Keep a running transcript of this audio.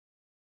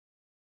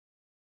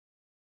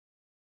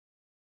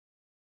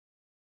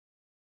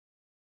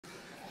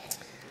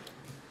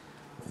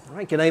All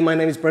right, g'day, my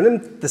name is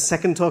Brendan, the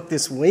second talk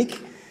this week.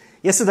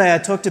 Yesterday I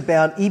talked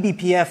about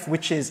eBPF,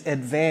 which is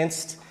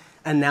Advanced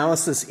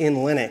Analysis in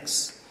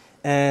Linux.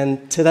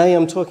 And today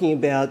I'm talking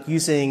about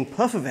using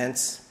perf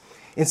events.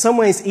 In some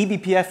ways,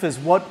 eBPF is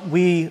what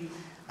we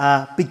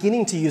are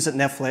beginning to use at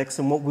Netflix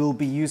and what we'll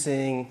be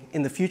using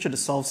in the future to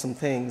solve some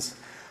things,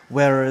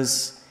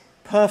 whereas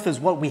perf is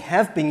what we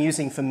have been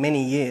using for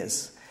many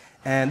years.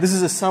 And this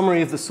is a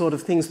summary of the sort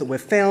of things that we've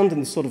found and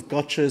the sort of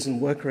gotchas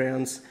and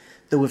workarounds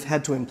that we've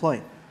had to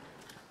employ.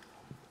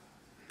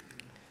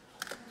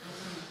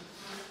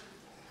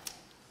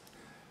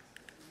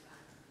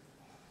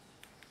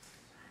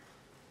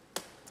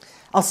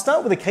 I'll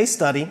start with a case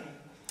study,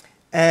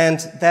 and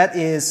that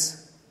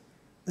is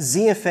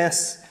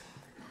ZFS.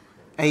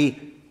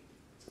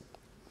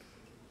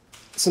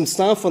 Some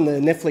staff on the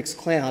Netflix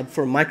cloud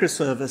for a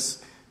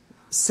microservice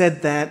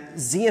said that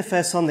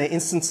ZFS on their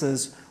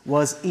instances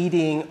was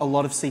eating a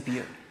lot of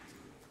CPU.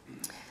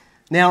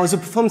 Now, as a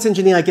performance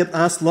engineer, I get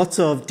asked lots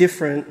of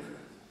different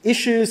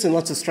issues and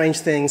lots of strange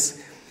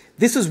things.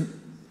 This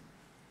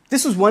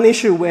was one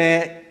issue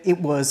where it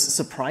was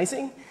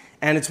surprising,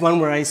 and it's one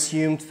where I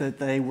assumed that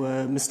they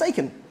were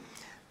mistaken.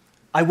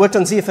 I worked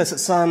on ZFS at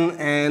Sun,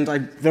 and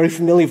I'm very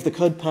familiar with the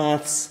code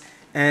paths,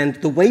 and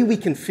the way we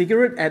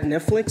configure it at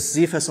Netflix,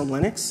 ZFS on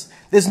Linux,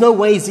 there's no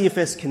way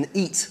ZFS can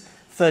eat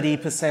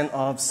 30%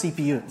 of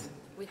CPU.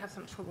 We have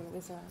some trouble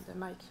with the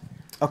mic.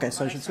 Okay,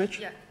 so I should switch?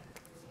 Yeah.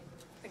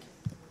 Thank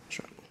you.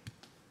 Sure.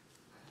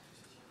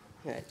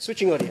 All right,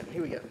 switching audio.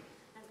 Here we go. And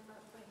by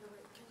the way,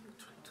 can you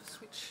try to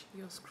switch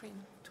your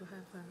screen to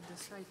have the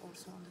slide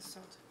also on the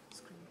third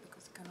screen,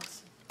 because I cannot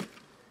see.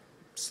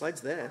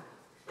 Slides there.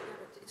 Yeah,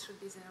 but it should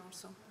be there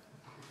also.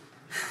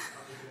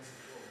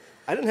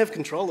 I don't have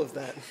control of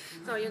that.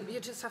 No, you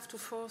just have to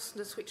force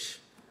the switch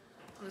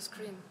on the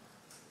screen.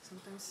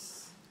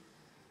 Sometimes.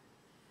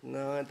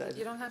 No,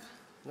 You don't have?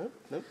 Nope,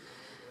 nope.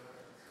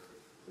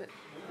 But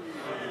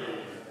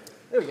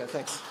There we go,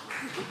 thanks.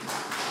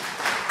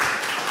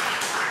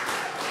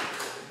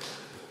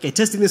 Okay,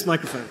 testing this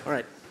microphone. All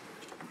right.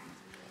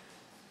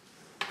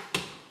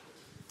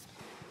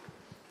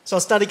 So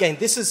I'll start again.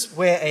 This is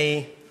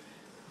where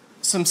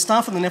some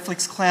staff on the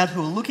Netflix cloud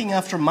who were looking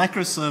after a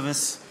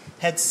microservice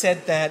had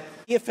said that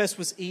EFS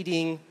was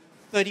eating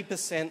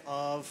 30%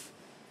 of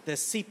the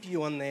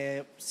CPU on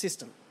their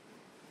system.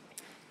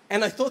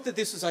 And I thought that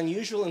this was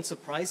unusual and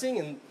surprising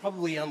and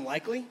probably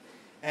unlikely,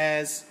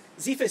 as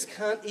ZFS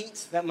can't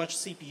eat that much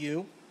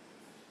CPU.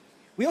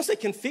 We also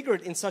configure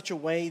it in such a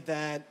way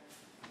that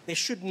there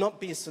should not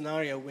be a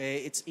scenario where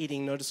it's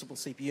eating noticeable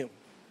CPU.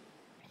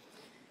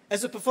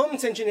 As a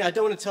performance engineer, I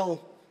don't want to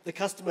tell the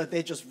customer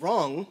they're just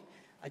wrong.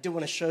 I do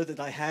want to show that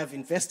I have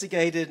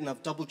investigated and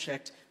I've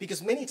double-checked,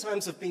 because many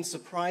times I've been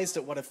surprised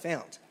at what I've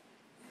found.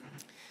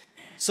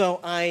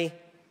 So I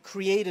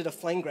created a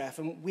flame graph,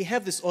 and we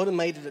have this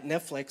automated at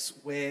Netflix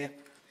where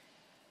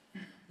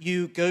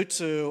you go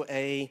to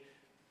a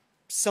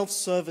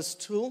self-service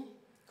tool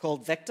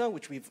called Vector,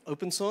 which we've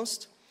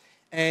open-sourced,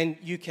 and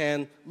you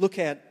can look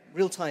at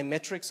real-time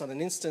metrics on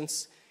an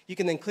instance. You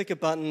can then click a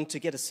button to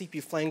get a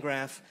CPU flame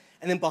graph,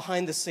 and then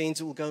behind the scenes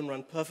it will go and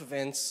run perf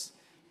events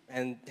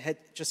and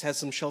just has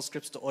some shell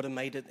scripts to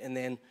automate it, and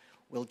then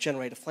we'll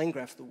generate a flame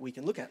graph that we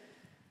can look at.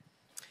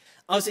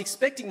 I was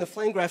expecting the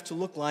flame graph to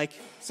look like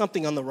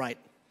something on the right.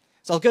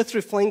 So I'll go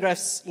through flame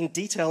graphs in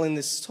detail in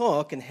this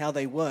talk and how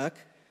they work,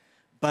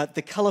 but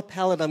the color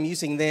palette I'm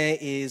using there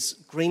is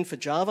green for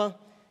Java,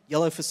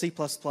 yellow for C++,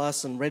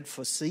 and red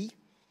for C.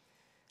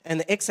 And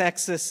the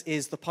x-axis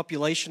is the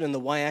population and the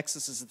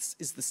y-axis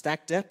is the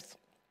stack depth.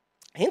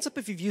 Hands up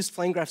if you've used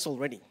flame graphs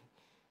already.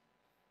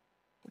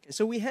 Okay,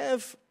 so we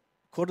have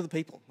a quarter of the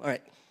people. All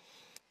right.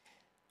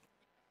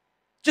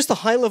 Just a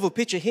high-level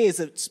picture here is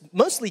that it's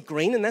mostly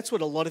green, and that's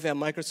what a lot of our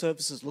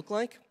microservices look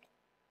like.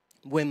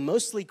 We're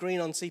mostly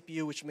green on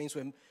CPU, which means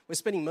we're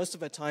spending most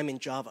of our time in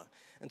Java.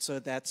 And so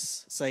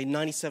that's, say,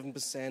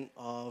 97%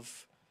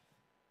 of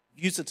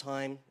user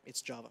time,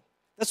 it's Java.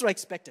 That's what I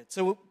expected.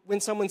 So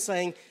when someone's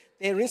saying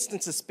their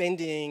instance is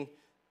spending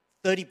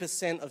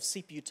 30% of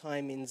CPU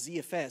time in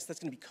ZFS, that's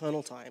going to be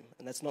kernel time,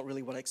 and that's not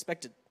really what I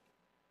expected.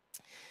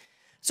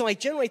 So I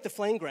generate the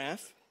flame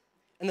graph,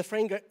 and the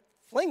flame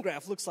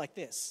graph looks like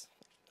this.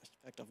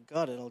 In fact, I've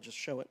got it. I'll just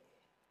show it.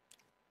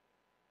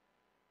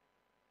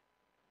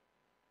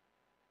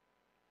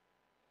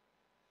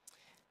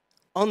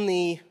 On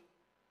the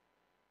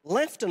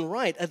left and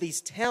right are these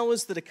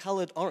towers that are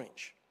colored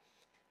orange.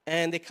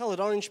 And they're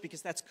colored orange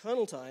because that's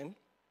kernel time.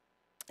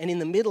 And in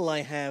the middle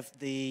I have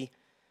this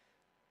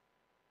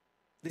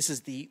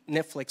is the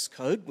Netflix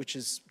code, which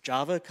is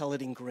Java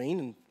colored in green,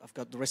 and I've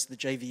got the rest of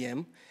the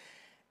JVM.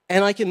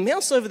 And I can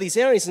mouse over these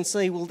areas and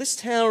say, well, this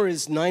tower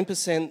is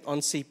 9% on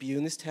CPU,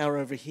 and this tower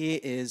over here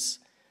is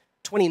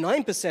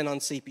 29% on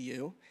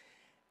CPU.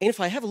 And if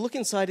I have a look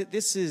inside it,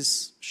 this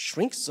is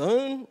shrink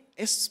zone,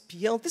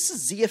 SPL, this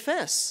is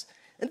ZFS.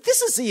 And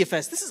this is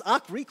ZFS, this is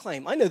Arc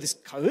Reclaim. I know this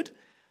code.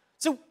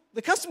 So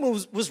the customer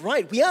was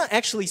right. We are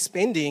actually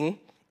spending,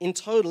 in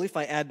total, if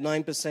I add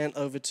 9%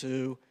 over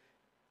to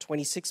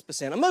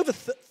 26%, I'm over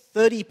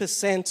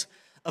 30%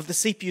 of the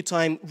CPU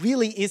time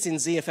really is in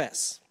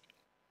ZFS.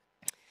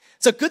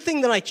 So good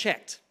thing that I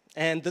checked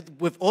and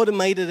that we've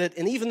automated it.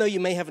 And even though you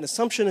may have an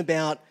assumption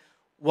about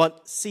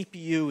what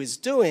CPU is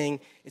doing,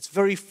 it's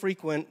very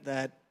frequent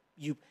that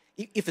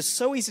if it's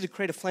so easy to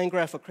create a flame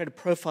graph or create a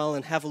profile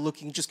and have a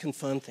look, you can just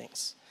confirm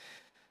things.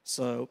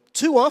 So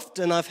too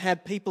often I've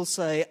had people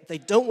say they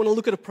don't want to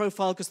look at a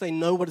profile because they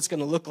know what it's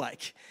going to look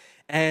like.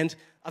 And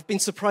I've been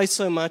surprised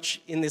so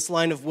much in this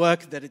line of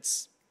work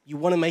that you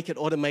want to make it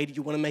automated,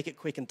 you want to make it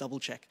quick and double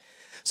check.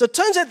 So it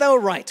turns out they were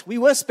right. We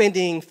were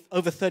spending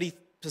over 30%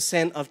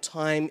 of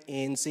time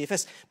in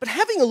ZFS. But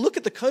having a look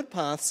at the code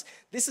paths,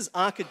 this is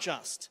arc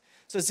adjust.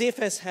 So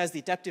ZFS has the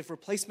adaptive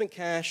replacement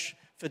cache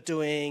for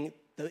doing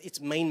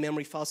its main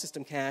memory file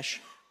system cache.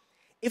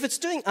 If it's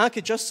doing arc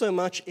adjust so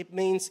much, it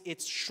means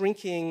it's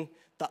shrinking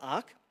the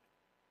arc.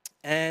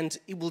 And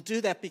it will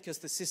do that because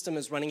the system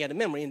is running out of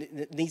memory and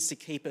it needs to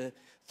keep a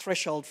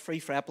threshold free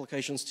for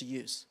applications to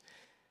use.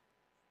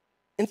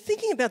 And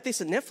thinking about this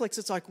at Netflix,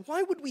 it's like,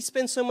 why would we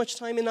spend so much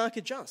time in arc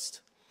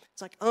adjust?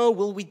 It's like, oh,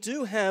 well, we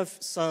do have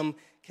some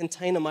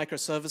container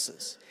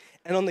microservices.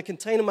 And on the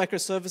container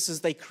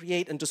microservices, they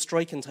create and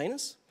destroy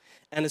containers.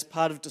 And as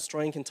part of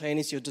destroying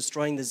containers, you're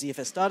destroying the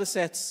ZFS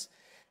datasets.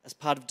 As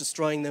part of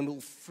destroying them, it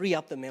will free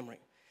up the memory.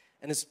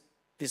 And this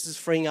is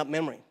freeing up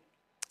memory.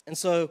 And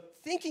so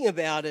thinking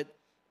about it,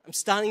 I'm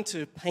starting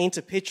to paint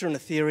a picture and a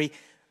theory.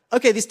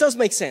 Okay, this does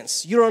make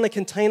sense. You're on a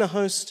container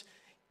host.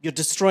 You're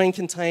destroying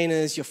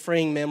containers. You're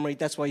freeing memory.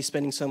 That's why you're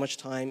spending so much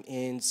time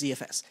in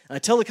ZFS. And I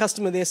tell the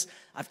customer this.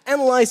 I've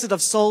analyzed it.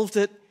 I've solved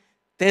it.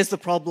 There's the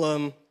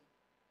problem.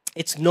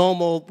 It's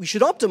normal. We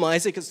should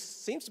optimize it because it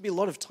seems to be a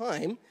lot of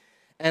time.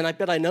 And I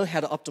bet I know how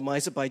to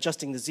optimize it by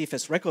adjusting the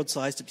ZFS record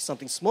size to be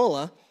something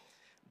smaller.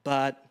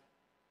 But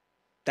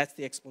that's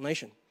the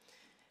explanation.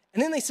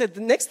 And then they said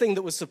the next thing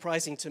that was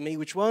surprising to me,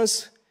 which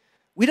was,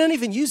 we don't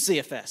even use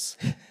ZFS.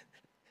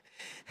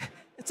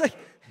 It's like,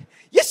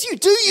 yes, you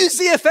do use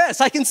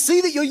ZFS. I can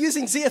see that you're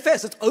using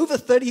ZFS. It's over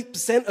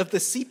 30% of the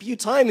CPU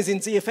time is in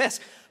ZFS.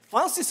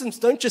 File systems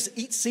don't just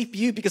eat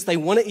CPU because they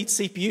want to eat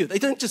CPU. They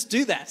don't just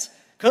do that.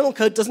 Kernel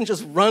code doesn't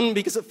just run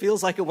because it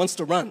feels like it wants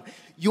to run.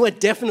 You are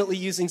definitely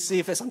using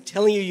ZFS. I'm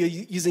telling you,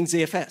 you're using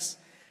ZFS.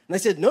 And they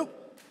said,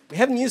 nope, we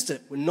haven't used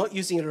it. We're not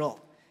using it at all.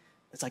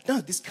 It's like,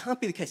 no, this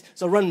can't be the case.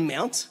 So I run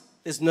mount.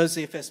 There's no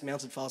ZFS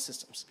mounted file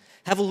systems.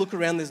 Have a look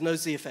around. There's no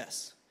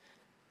ZFS.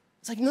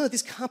 It's like, no,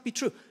 this can't be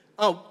true.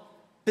 Oh,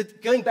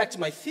 but going back to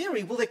my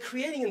theory, well, they're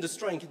creating and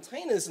destroying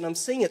containers, and I'm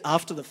seeing it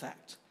after the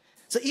fact.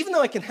 So even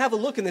though I can have a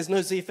look and there's no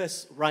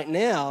ZFS right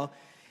now,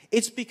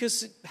 it's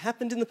because it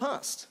happened in the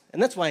past.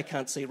 And that's why I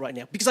can't see it right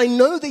now. Because I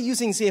know they're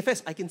using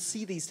ZFS. I can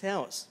see these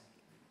towers.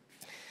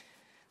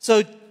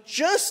 So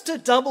just to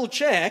double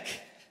check,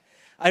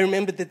 I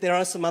remembered that there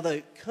are some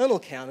other kernel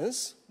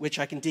counters, which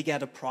I can dig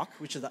out of proc,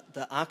 which are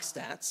the arc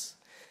stats.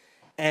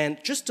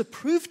 And just to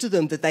prove to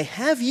them that they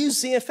have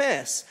used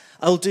ZFS,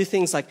 I'll do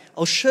things like,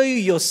 I'll show you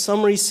your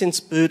summary since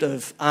boot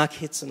of arc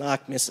hits and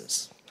arc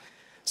misses.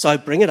 So I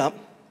bring it up,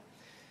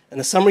 and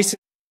the summary since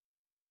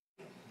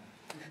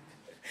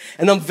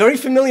and I'm very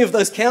familiar with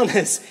those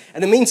counters,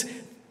 and it means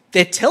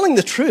they're telling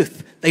the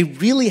truth. They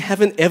really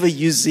haven't ever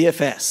used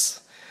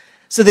ZFS.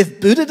 So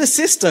they've booted a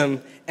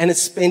system, and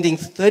it's spending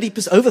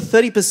over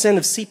 30%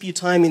 of CPU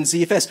time in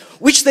ZFS,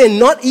 which they're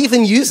not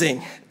even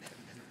using.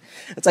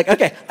 It's like,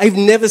 okay, I've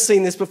never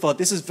seen this before.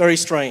 This is very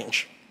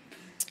strange.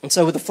 And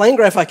so with the flame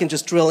graph, I can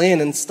just drill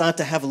in and start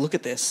to have a look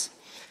at this.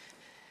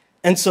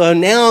 And so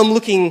now I'm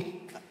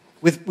looking,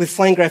 with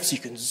flame graphs, you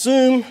can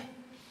zoom.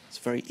 It's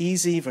very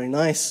easy, very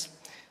nice.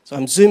 So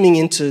I'm zooming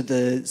into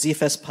the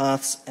ZFS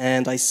paths,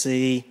 and I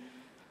see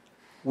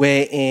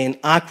we're in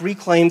arc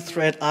reclaim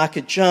thread, arc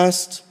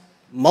adjust,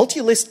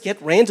 multi-list get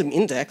random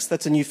index.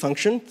 That's a new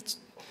function.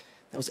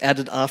 That was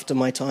added after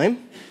my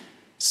time.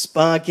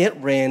 Spar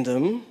get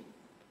random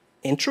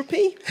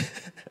entropy.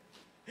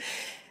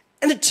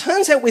 And it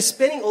turns out we're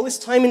spending all this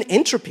time in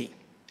entropy,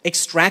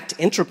 extract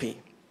entropy.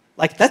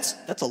 Like that's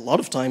a lot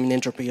of time in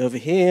entropy over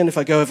here. And if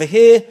I go over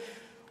here,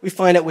 we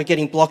find out we're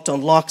getting blocked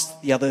on locks.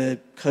 The other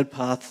code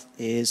path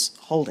is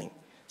holding.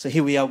 So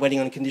here we are waiting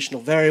on a conditional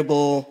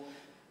variable,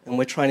 and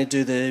we're trying to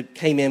do the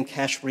kmem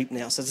cache reap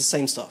now. So it's the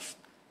same stuff.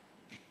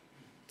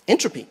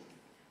 Entropy.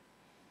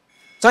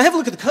 So I have a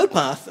look at the code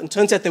path, and it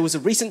turns out there was a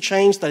recent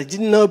change that I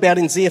didn't know about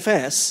in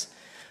ZFS,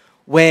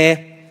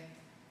 where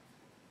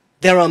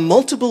there are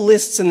multiple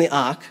lists in the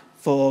arc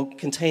for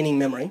containing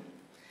memory.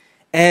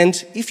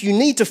 And if you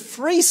need to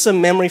free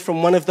some memory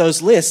from one of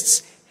those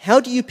lists, how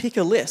do you pick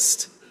a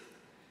list?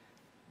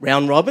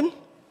 Round robin?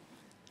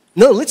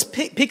 No, let's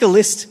pick a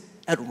list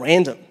at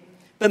random.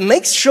 But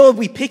make sure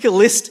we pick a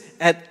list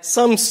at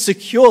some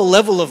secure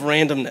level of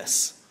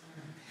randomness.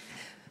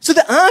 So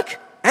the arc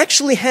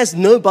actually has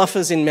no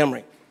buffers in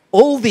memory.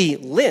 All the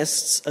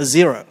lists are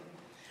 0.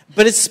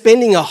 But it's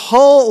spending a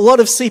whole lot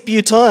of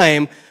CPU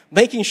time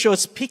making sure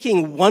it's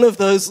picking one of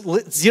those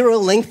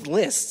 0-length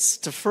lists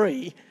to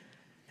free,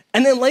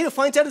 and then later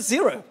finds out it's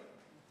 0.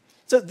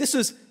 So this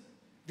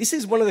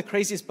is one of the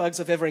craziest bugs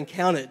I've ever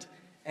encountered.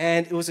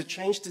 And it was a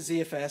change to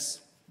ZFS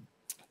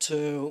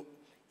to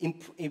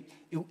it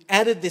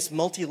added this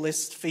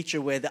multi-list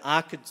feature where the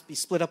R could be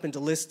split up into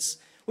lists,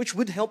 which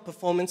would help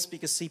performance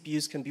because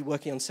CPUs can be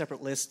working on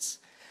separate lists.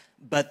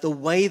 But the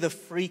way the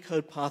free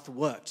code path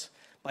worked,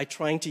 by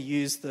trying to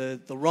use the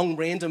wrong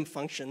random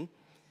function,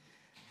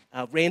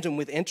 random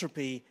with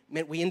entropy,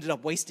 meant we ended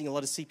up wasting a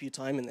lot of CPU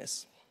time in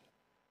this.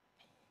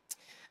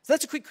 So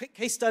that's a quick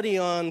case study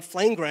on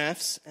flame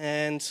graphs,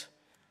 and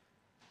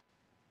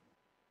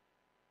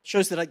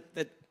shows that,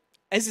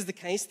 as is the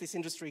case, this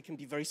industry can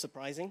be very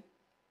surprising.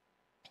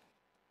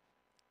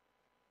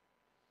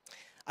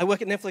 I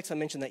work at Netflix, I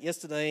mentioned that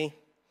yesterday,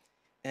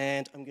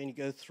 and I'm going to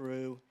go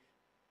through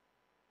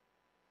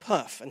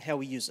Perf and how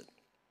we use it.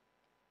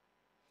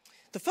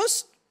 The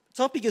first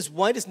topic is,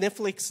 why does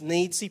Netflix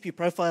need CPU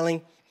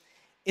profiling?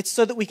 It's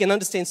so that we can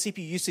understand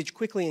CPU usage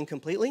quickly and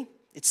completely.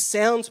 It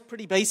sounds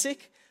pretty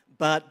basic,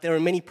 but there are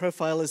many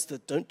profilers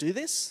that don't do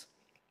this.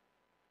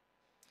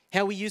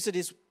 How we use it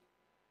is,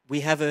 we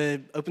have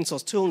an open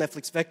source tool,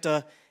 Netflix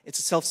Vector. It's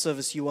a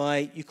self-service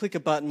UI. You click a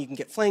button, you can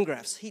get flame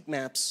graphs, heat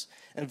maps,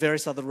 and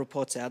various other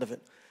reports out of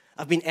it.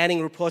 I've been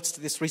adding reports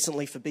to this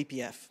recently for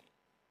BPF.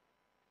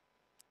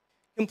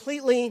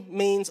 Completely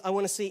means I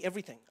want to see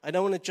everything. I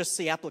don't want to just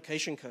see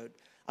application code.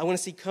 I want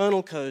to see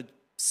kernel code,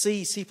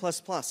 C, C++,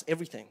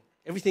 everything.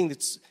 Everything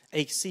that's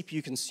a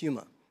CPU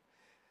consumer.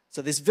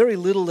 So there's very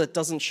little that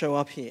doesn't show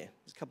up here.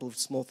 There's a couple of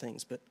small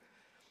things, but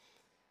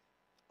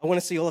I want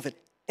to see all of it.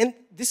 And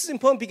this is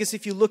important because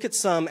if you look at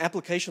some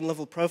application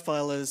level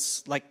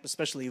profilers, like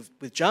especially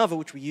with Java,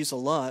 which we use a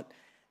lot,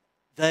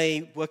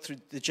 they work through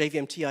the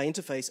JVM-TI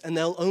interface, and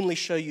they'll only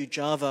show you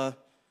Java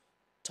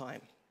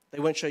time. They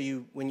won't show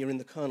you when you're in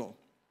the kernel.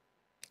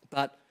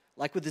 But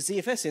like with the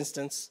ZFS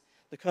instance,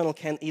 the kernel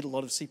can eat a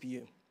lot of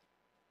CPU.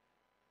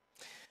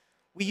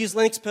 We use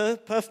Linux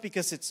Perf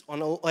because it's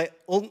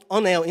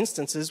on our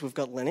instances, we've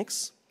got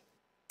Linux.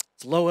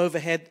 It's low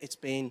overhead, it's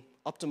been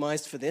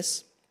optimized for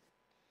this.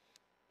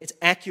 It's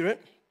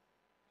accurate,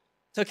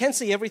 so it can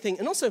see everything.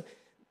 And also,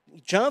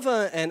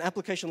 Java and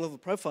application level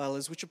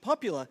profilers, which are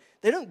popular,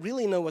 they don't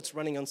really know what's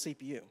running on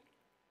CPU.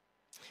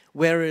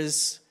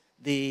 Whereas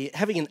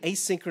having an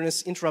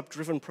asynchronous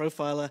interrupt-driven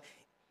profiler,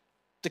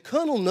 the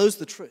kernel knows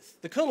the truth.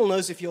 The kernel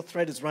knows if your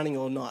thread is running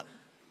or not.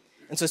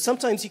 And so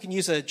sometimes you can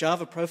use a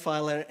Java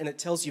profiler and it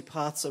tells you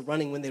paths are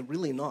running when they're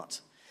really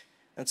not.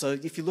 And so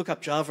if you look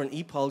up Java and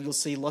epoll, you'll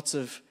see lots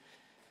of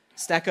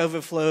Stack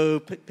Overflow,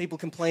 people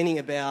complaining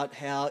about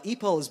how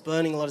epoll is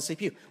burning a lot of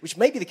CPU, which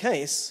may be the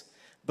case,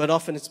 but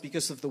often it's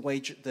because of the way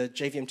the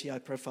JVM-TI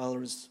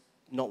profiler is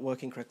not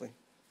working correctly.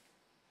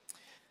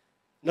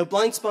 No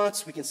blind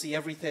spots, we can see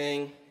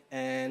everything,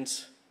 and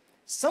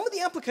some of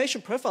the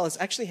application profilers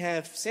actually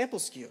have sample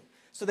skew,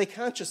 so they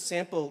can't just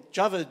sample.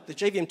 Java, the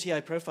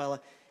JVM-TI profiler,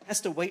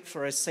 has to wait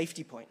for a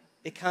safety point.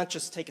 It can't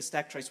just take a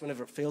stack trace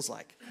whenever it feels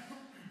like.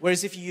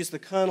 Whereas if you use the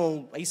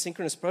kernel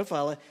asynchronous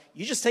profiler,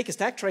 you just take a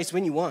stack trace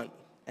when you want,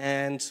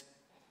 and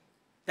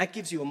that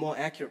gives you a more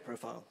accurate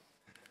profile.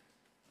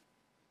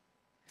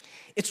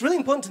 It's really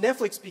important to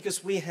Netflix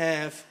because we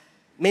have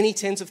many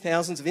tens of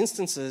thousands of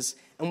instances,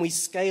 and we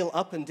scale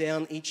up and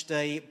down each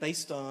day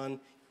based on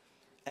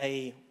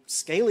a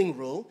scaling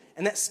rule,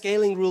 and that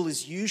scaling rule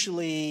is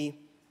usually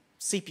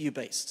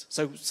CPU-based.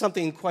 So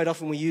something quite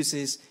often we use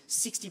is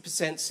 60%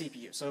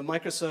 CPU. So a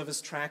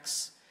microservice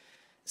tracks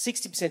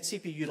 60%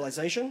 CPU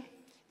utilization.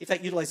 If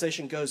that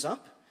utilization goes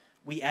up,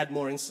 we add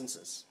more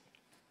instances.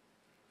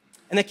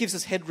 And that gives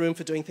us headroom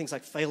for doing things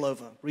like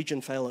failover,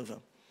 region failover.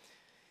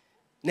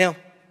 Now,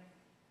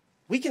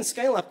 we can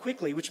scale up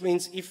quickly, which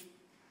means if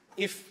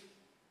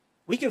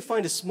we can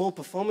find a small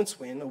performance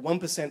win, a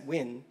 1%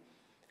 win,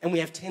 and we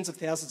have tens of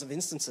thousands of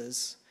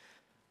instances,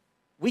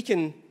 we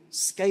can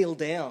scale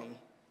down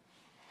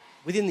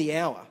within the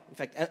hour. In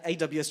fact,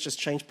 AWS just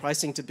changed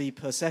pricing to be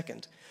per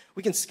second.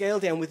 We can scale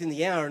down within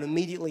the hour and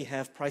immediately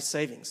have price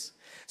savings.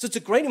 So it's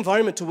a great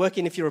environment to work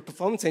in if you're a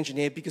performance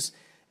engineer, because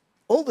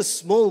all the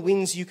small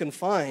wins you can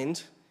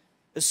find,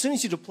 as soon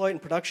as you deploy it in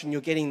production, you're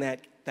getting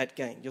that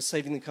gain. You're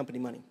saving the company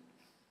money.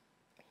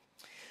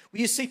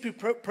 We use CPU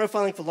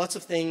profiling for lots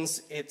of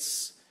things.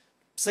 It's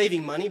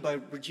saving money by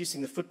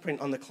reducing the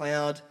footprint on the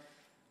cloud.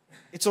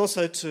 It's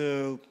also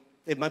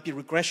there might be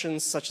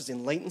regressions such as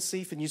in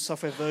latency for new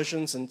software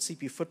versions and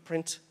CPU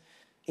footprint,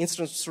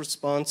 instance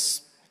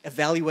response,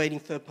 evaluating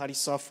third-party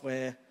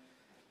software,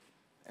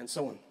 and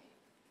so on.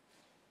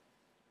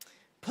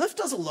 Perf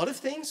does a lot of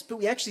things, but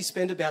we actually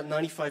spend about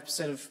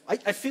 95% of,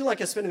 I feel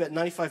like I spend about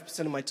 95%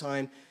 of my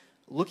time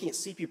looking at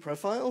CPU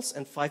profiles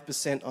and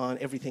 5% on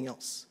everything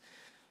else.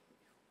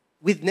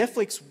 With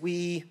Netflix,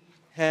 we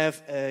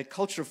have a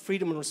culture of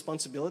freedom and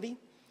responsibility,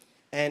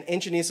 and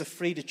engineers are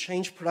free to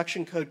change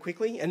production code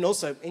quickly, and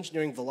also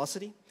engineering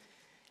velocity.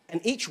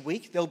 And each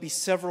week, there'll be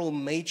several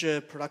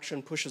major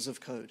production pushes of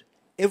code,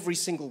 every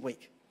single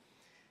week.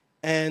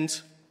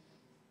 And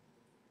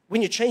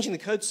when you're changing the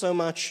code so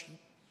much,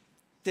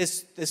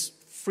 there's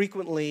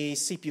frequently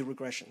CPU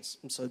regressions.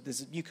 And so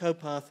there's a new code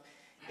path.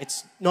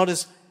 It's not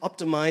as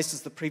optimized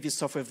as the previous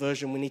software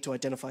version. We need to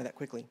identify that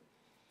quickly.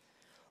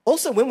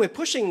 Also, when we're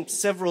pushing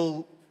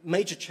several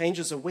major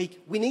changes a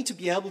week, we need to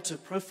be able to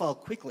profile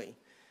quickly.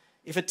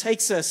 If it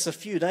takes us a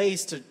few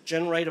days to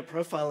generate a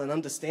profile and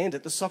understand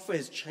it, the software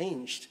has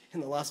changed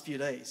in the last few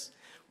days.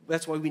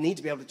 That's why we need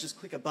to be able to just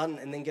click a button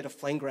and then get a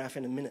flame graph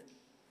in a minute.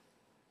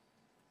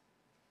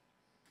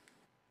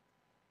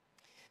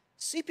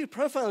 CPU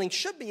profiling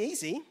should be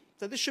easy,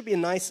 so this should be a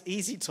nice,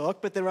 easy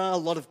talk, but there are a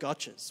lot of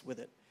gotchas with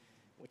it,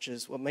 which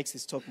is what makes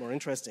this talk more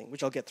interesting,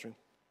 which I'll get through.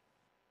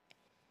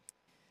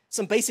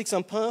 Some basics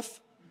on Perf.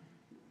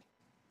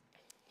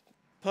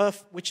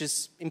 Perf, which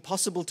is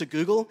impossible to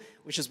Google,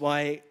 which is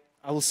why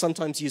I will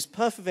sometimes use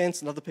perf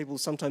events and other people will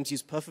sometimes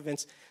use perf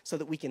events so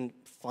that we can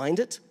find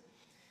it.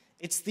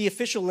 It's the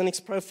official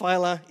Linux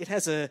profiler. It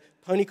has a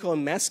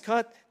ponycorn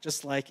mascot,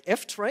 just like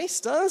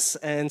ftrace does,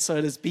 and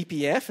so does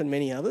BPF and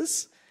many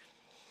others.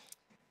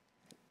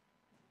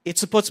 It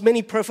supports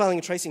many profiling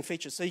and tracing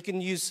features. So you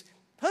can use,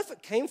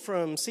 Perf came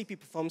from CPU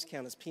performance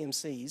counters,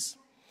 PMCs,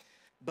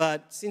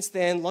 but since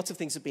then, lots of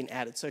things have been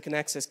added. So it can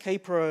access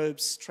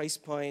kprobes, trace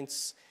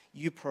points,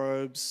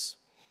 uprobes,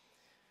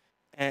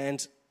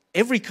 and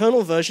every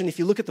kernel version, if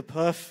you look at the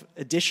perf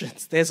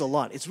editions, there's a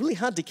lot. It's really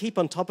hard to keep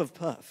on top of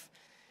perf.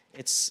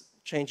 It's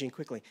changing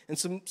quickly. And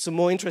some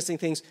more interesting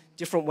things,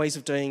 different ways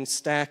of doing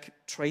stack,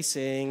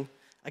 tracing.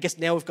 I guess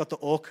now we've got the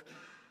awk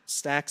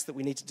stacks that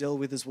we need to deal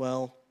with as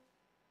well,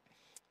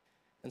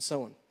 and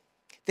so on.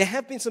 There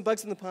have been some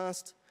bugs in the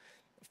past.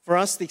 For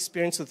us, the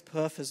experience with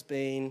perf has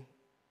been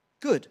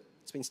good.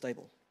 It's been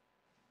stable.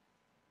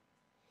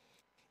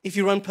 If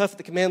you run perf at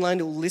the command line,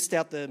 it will list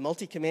out the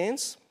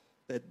multi-commands,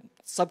 the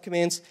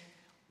subcommands.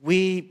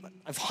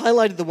 I've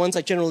highlighted the ones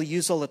I generally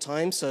use all the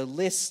time, so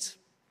list,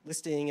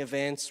 listing,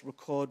 events,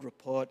 record,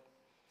 report.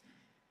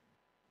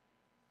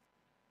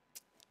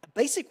 A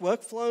basic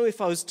workflow,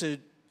 if I was to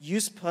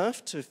use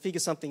perf to figure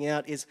something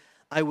out, is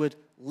I would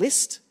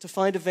list to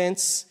find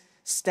events,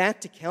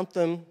 stat to count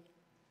them,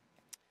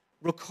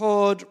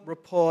 record,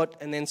 report,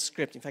 and then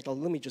script. In fact,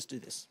 let me just do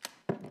this.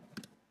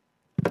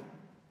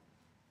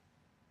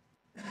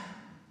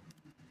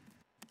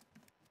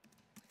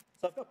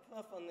 So I've got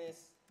perf on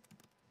this.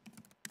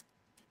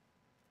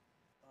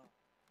 Oh.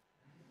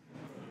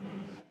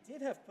 I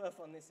did have perf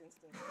on this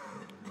instance.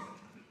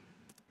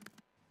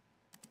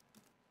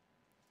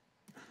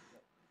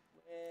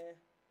 Where?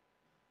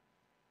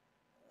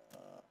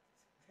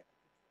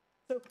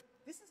 So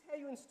this is how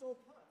you install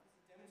perf. This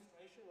is a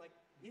demonstration. Like,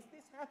 if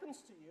this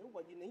happens to you,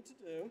 what you need to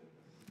do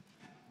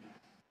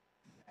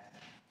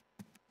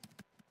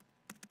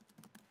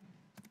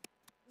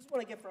this is what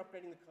I get for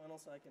upgrading the kernel,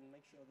 so I can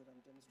make sure that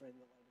I'm demonstrating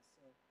the latest.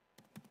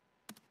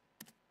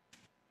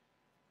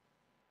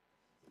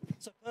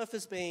 So perf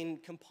has been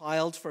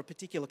compiled for a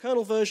particular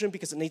kernel version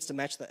because it needs to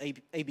match the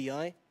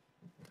ABI.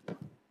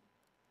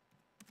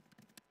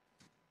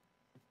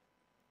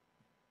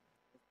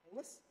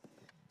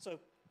 So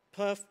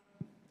perf,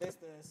 there's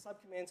the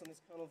subcommands on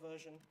this kernel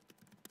version.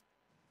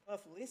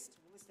 Perf list,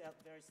 we list out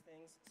various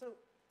things. So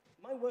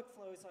my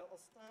workflow is I'll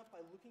start by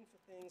looking for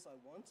things I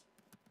want.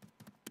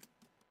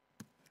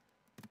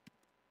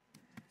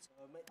 So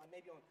I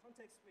may be on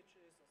context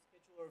switches or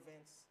scheduler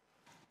events.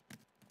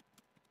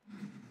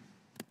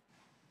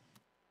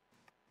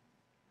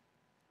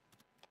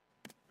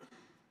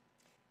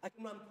 I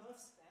can run perf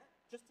stat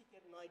just to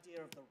get an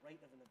idea of the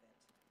rate of an event.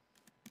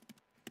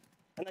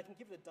 And I can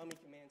give it a dummy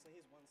command, so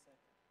here's 1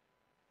 second.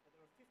 So there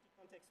are 50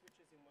 context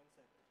switches in 1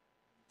 second.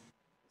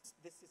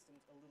 This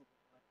system's a little bit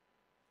high.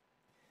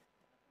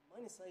 -A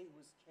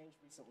was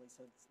changed recently,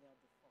 so it's now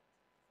default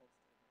state here.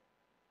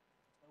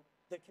 So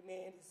the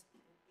command is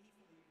E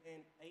for the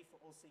event, A for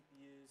all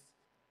CPUs.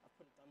 I've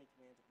put a dummy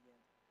command at the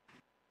end.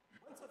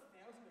 Once I've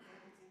found an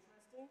event that's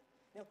interesting,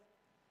 now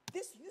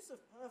this use of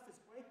perf is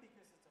great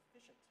because it's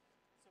efficient.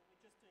 So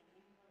we're just doing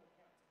internal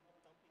counts, not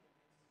dumping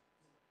events.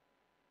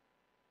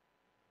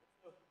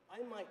 So I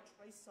might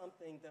trace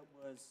something that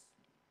was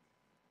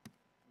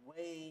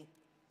way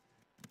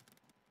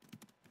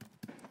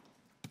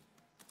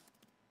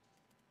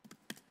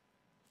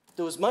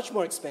that was much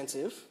more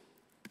expensive.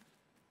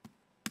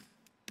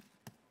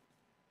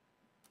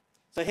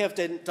 So here I've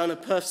done a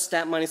perf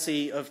stat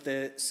 -E of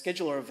the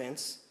scheduler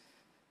events,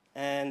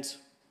 and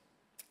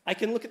I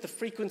can look at the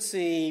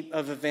frequency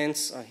of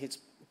events. Oh, it's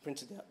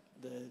printed out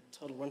the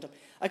total runtime.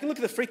 I can look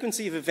at the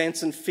frequency of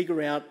events and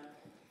figure out.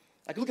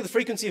 I can look at the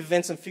frequency of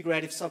events and figure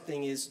out if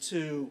something is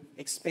too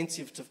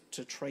expensive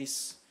to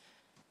trace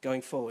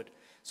going forward.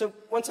 So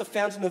once I've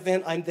found an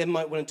event, I then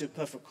might want to do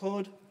perf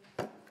record.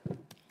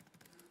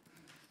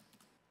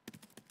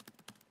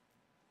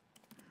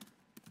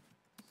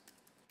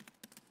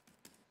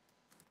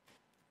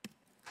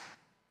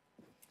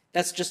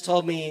 That's just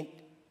told me,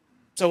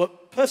 so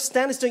what perf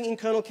stat is doing in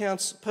kernel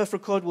counts, perf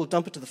record will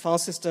dump it to the file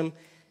system,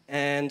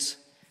 and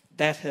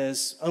that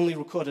has only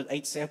recorded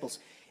 8 samples.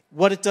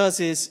 What it does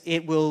is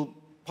it will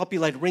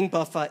populate ring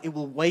buffer, it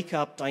will wake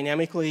up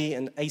dynamically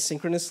and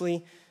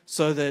asynchronously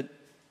so that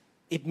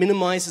it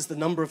minimizes the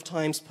number of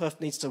times perf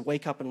needs to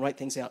wake up and write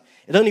things out.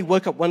 It only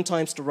woke up one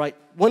time to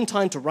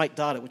write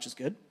data, which is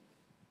good.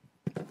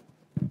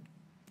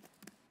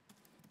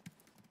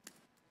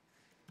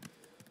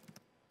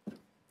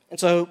 And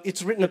so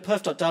it's written a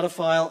perf.data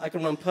file. I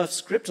can run perf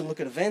script and look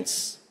at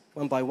events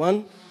one by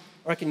one,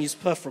 or I can use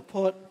perf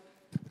report.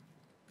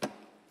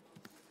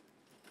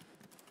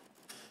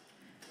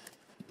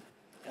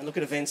 And look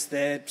at events,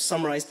 they're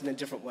summarized in a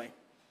different way.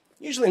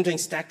 Usually I'm doing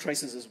stack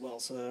traces as well,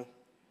 so.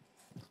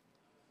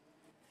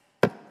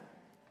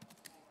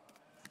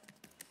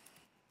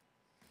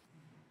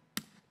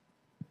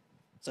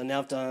 So now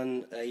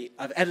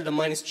I've added a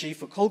 -G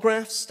for call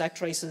graphs, stack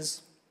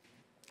traces,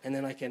 and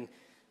then I can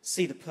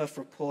see the perf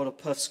report or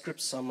perf script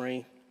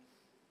summary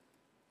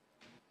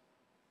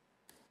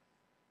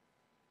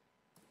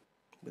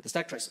with the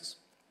stack traces.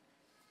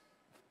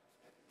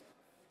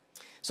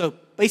 So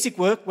basic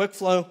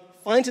workflow,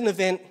 find an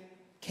event,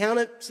 count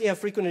it, see how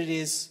frequent it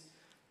is.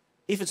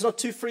 If it's not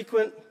too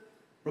frequent,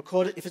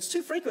 record it. If it's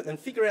too frequent, then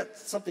figure out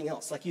something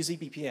else, like use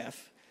eBPF.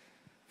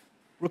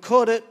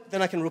 Record it,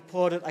 then I can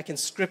report it, I can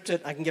script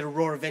it, I can get a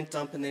raw event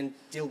dump and then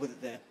deal with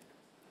it there.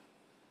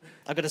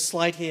 I've got a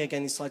slide here,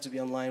 again, these slides will be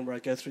online, where I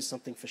go through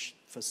something for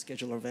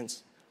scheduler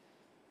events.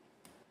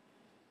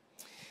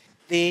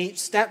 The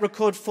stat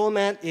record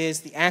format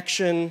is the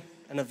action,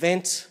 an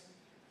event,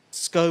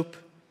 scope,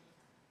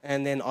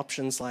 and then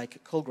options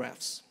like call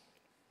graphs.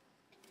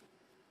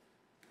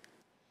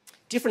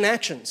 Different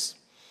actions.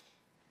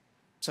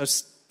 So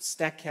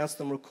stack counts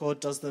them, record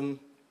does them.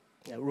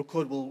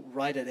 Record will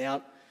write it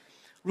out.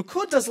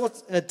 Record does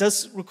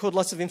record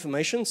lots of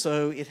information,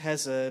 so it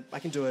has I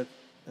can do a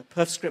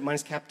perf script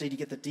 -capd to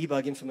get the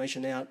debug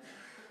information out.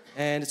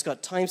 And it's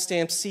got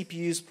timestamps,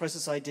 CPUs,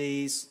 process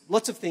IDs,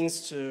 lots of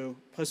things to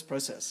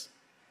post-process.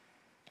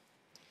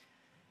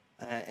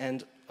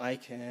 And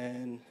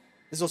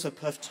there's also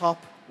perf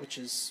top, which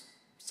is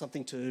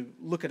something to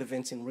look at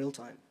events in real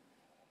time.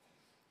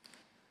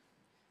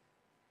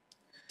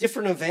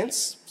 Different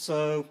events,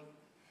 so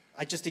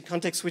I just did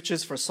context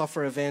switches for a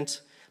software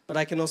event, but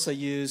I can also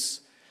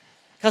use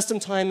custom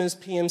timers,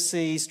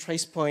 PMCs,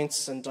 trace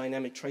points, and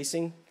dynamic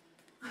tracing.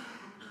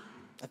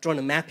 I've drawn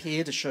a map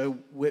here to show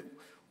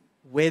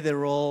where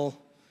they're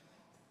all,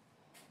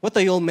 what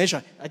they all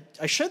measure.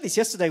 I showed this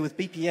yesterday with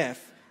BPF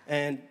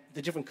and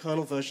the different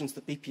kernel versions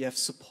that BPF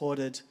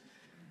supported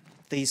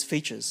these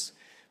features.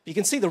 But you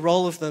can see the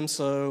role of them.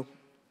 So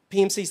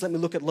PMCs let me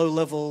look at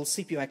low-level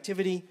CPU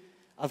activity.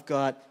 I've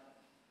got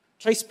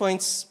trace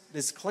points.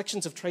 There's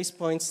collections of trace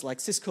points like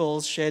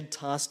syscalls, shared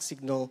task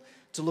signal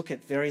to look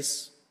at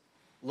various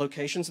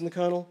locations in the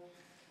kernel.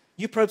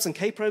 uprobes and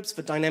kprobes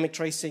for dynamic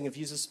tracing of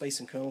user space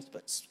and kernel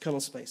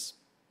space.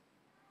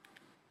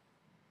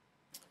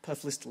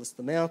 Perf list to list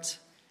them out.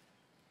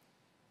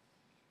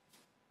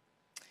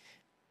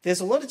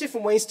 There's a lot of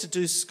different ways to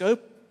do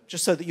scope,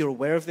 just so that you're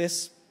aware of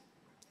this.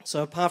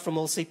 So apart from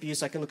all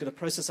CPUs, I can look at a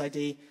process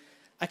ID.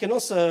 I can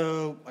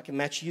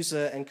match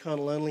user and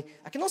kernel only.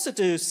 I can also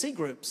do C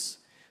groups.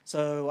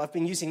 So I've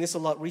been using this a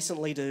lot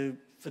recently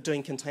for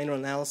doing container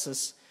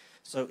analysis.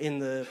 So in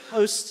the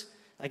host,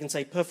 I can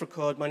say perf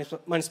record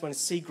 ----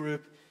 C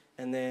group,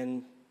 and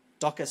then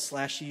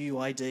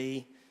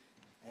docker/UUID,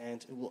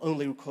 and it will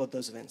only record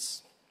those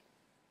events.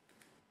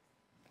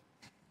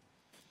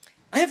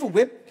 I have a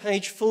web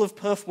page full of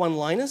perf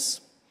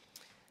one-liners.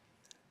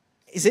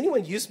 Has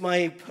anyone used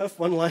my perf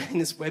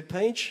one-liners web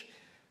page?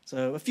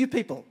 So a few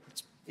people.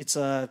 There's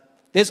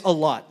a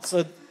lot. So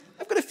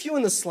I've got a few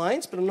in the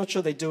slides, but I'm not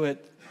sure they do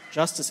it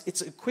justice.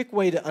 It's a quick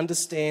way to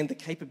understand the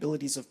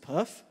capabilities of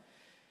perf.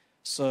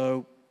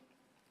 So,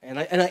 and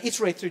I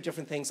iterate through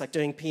different things like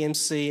doing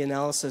PMC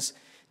analysis,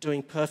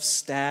 doing perf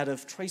stat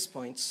of trace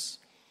points,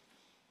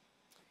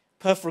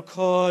 perf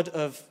record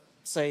of,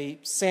 say,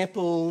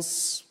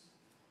 samples,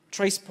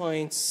 trace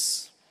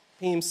points,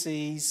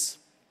 PMCs,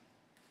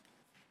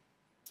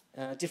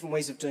 different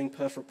ways of doing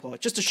perf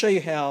report. Just to show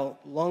you how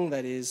long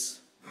that is.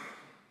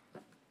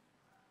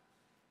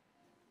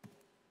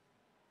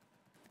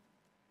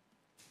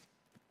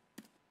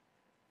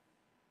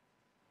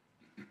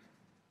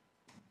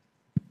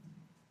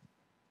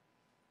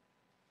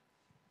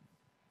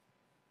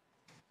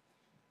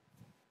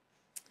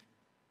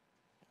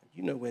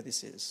 You know where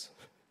this is.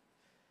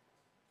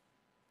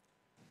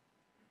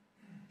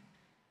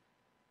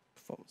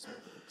 Performance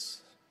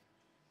metrics.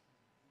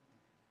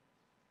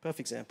 Perf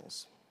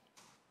examples.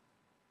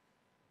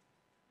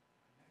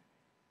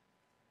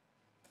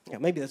 Yeah,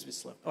 maybe that's a bit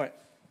slow. All right.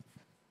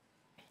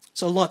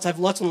 So I have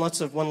lots and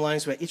lots of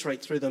one-liners where I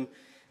iterate through them.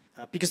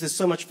 Because there's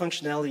so much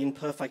functionality in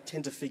perf, I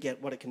tend to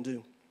forget what it can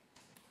do.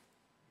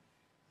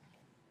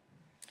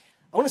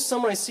 I want to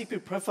summarize CPU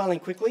profiling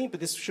quickly,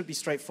 but this should be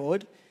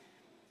straightforward.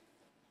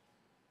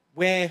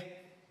 Where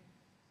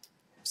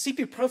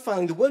CPU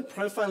profiling, the word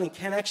profiling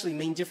can actually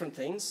mean different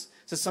things.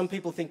 So some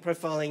people think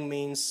profiling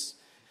means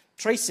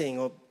tracing,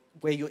 or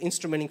where you're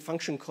instrumenting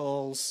function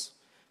calls,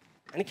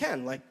 and it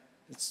can,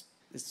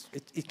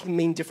 it can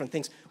mean different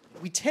things.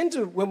 We tend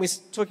to, when we're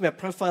talking about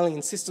profiling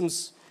in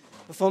systems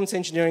performance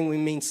engineering, we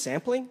mean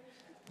sampling.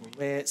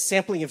 We're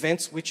sampling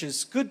events, which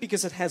is good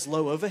because it has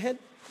low overhead.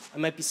 I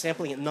might be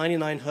sampling at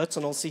 99 hertz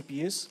on all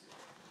CPUs.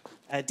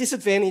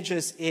 Disadvantage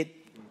is it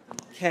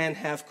can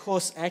have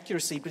coarse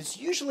accuracy, but it's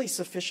usually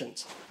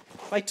sufficient.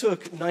 If I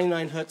took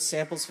 99 hertz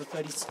samples for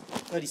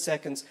 30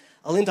 seconds,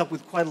 I'll end up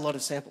with quite a lot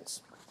of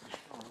samples.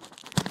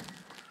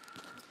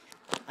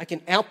 I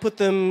can output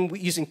them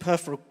using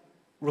perf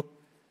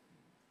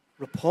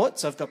report.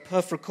 So I've got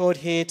perf record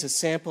here to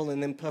sample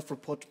and then perf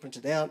report to print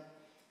it out.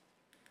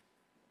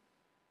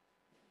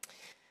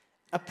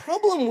 A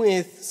problem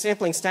with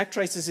sampling stack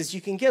traces is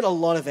you can get a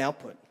lot of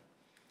output.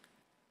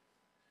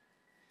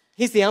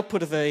 Here's the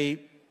output of a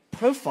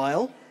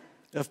profile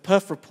of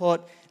perf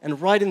report, and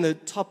right in the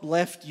top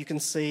left you can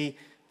see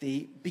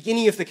the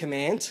beginning of the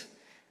command,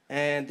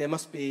 and there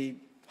must be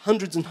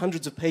hundreds and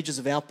hundreds of pages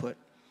of output.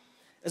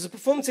 As a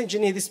performance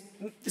engineer,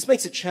 this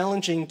makes it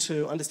challenging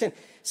to understand.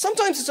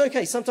 Sometimes it's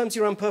okay. Sometimes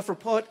you run perf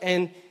report,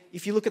 and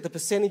if you look at the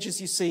percentages,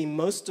 you see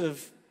most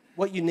of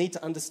what you need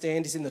to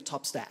understand is in the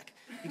top stack,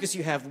 because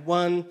you have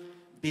one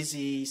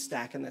busy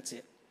stack and that's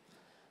it.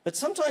 But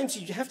sometimes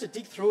you have to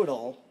dig through it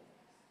all,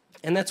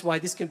 and that's why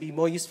this can be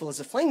more useful as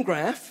a flame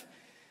graph.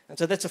 And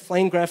so that's a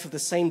flame graph of the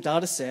same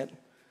data set,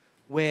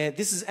 where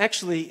this is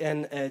actually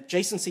an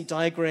adjacency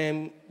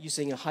diagram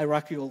using a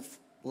hierarchical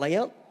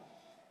layout.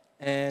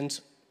 And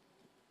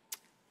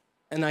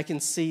I can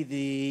see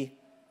the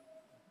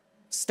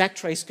stack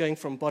trace going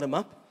from bottom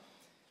up.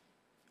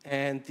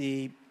 And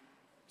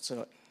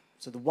so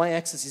the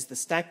y-axis is the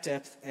stack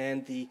depth,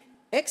 and the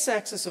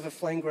x-axis of a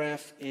flame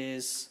graph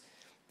is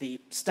the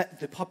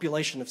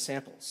population of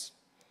samples.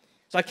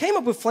 So I came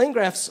up with flame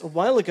graphs a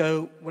while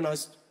ago when I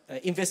was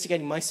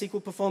investigating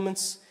MySQL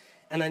performance,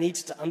 and I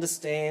needed to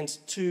understand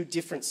two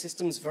different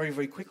systems very,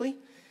 very quickly.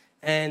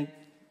 And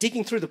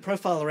digging through the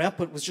profiler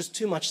output was just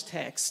too much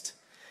text.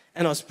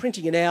 And I was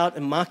printing it out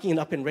and marking it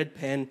up in red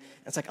pen. And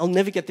it's like, I'll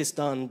never get this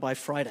done by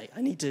Friday.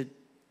 I need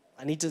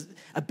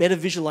a better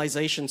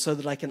visualization so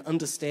that I can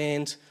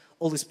understand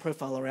all this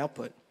profiler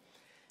output.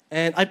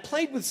 And I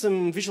played with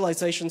some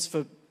visualizations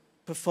for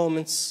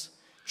performance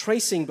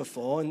tracing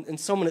before, and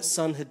someone at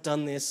Sun had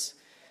done this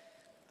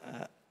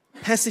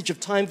passage of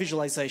time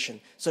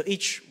visualization. So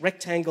each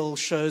rectangle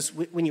shows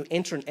when you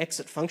enter and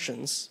exit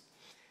functions.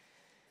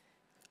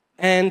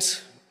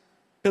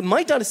 But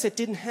my data set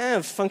didn't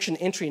have function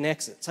entry and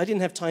exit. So I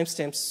didn't have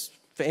timestamps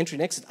for entry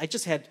and exit. I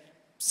just had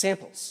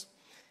samples.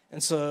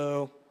 And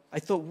so I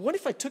thought, what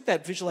if I took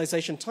that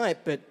visualization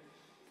type, but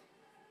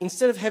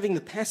instead of having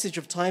the passage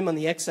of time on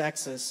the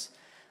x-axis,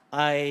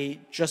 I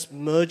just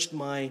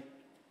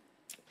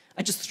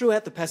threw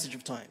out the passage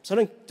of time. So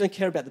I don't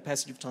care about the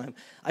passage of time.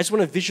 I just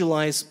want to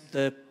visualize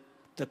the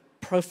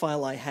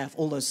profile I have,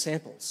 all those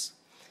samples.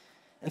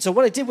 And so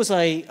what I did was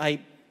I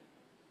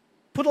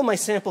put all my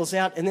samples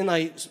out, and then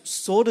I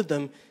sorted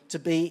them to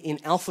be in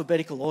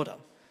alphabetical order,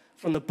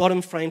 from the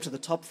bottom frame to the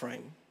top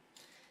frame.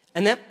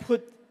 And that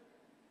put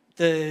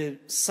the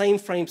same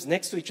frames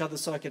next to each other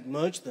so I could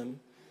merge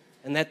them,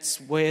 and that's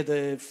where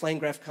the flame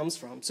graph comes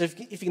from. So if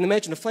you can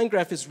imagine, a flame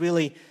graph is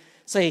really,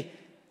 say,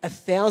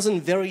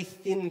 1,000 very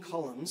thin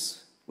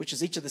columns, which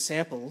is each of the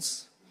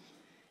samples,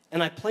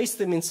 and I place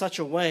them in such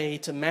a way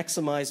to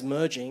maximize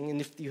merging, and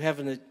if you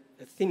have a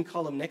thin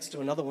column next to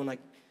another one, I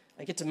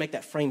get to make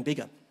that frame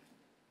bigger.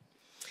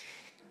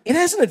 It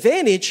has an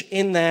advantage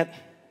in that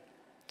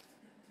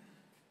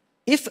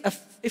if a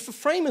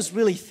frame is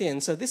really thin,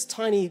 so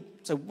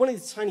one of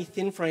these tiny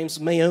thin frames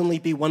may only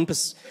be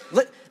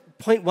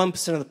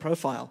 0.1% of the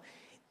profile,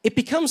 it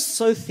becomes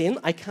so thin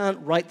I can't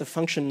write the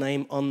function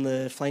name on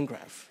the flame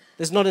graph.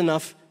 There's not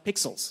enough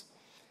pixels,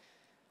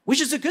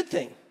 which is a good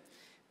thing,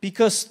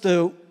 because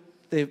the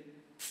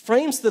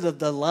frames that are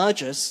the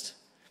largest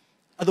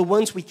are the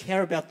ones we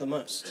care about the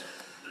most.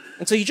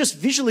 And so you just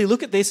visually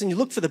look at this and you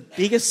look for the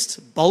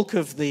biggest bulk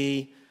of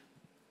where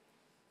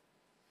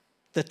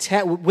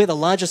the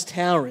largest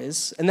tower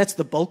is, and that's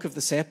the bulk of the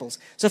samples.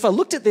 So if I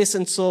looked at this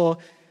and saw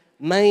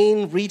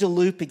main, reader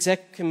loop,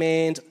 exec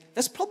command,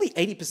 that's probably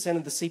 80%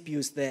 of the CPU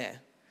is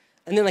there.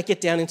 And then I get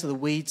down into the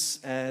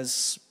weeds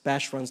as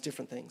Bash runs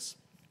different things.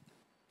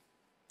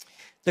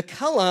 The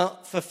color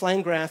for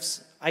flame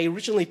graphs, I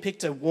originally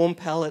picked a warm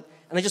palette,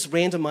 and I just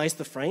randomized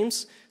the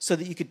frames so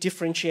that you could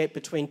differentiate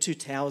between two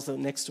towers that are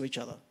next to each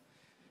other.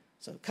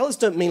 So colors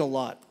don't mean a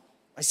lot.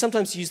 I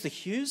sometimes use the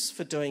hues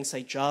for doing,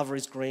 say, Java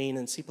is green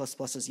and C++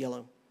 is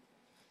yellow.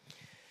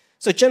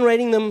 So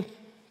generating them,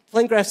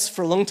 flame graphs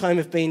for a long time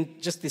have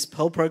been just this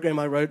Perl program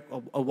I wrote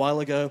a while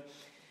ago.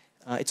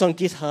 It's on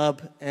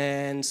GitHub,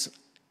 and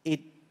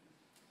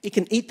it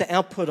can eat the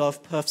output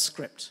of perf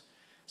script.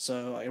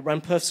 So I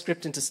run perf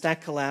script into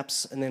stack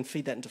collapse and then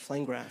feed that into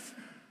flame graph.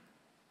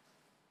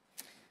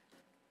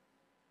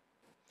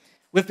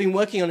 We've been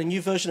working on a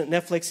new version at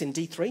Netflix in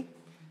D3,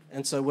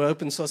 and so we're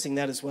open sourcing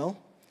that as well.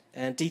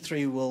 And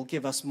D3 will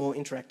give us more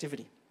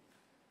interactivity.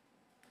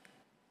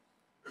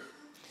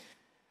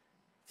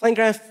 Flame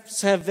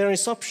graphs have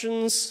various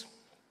options.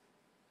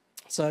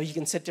 So you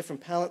can set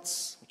different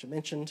palettes, which I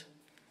mentioned.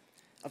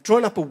 I've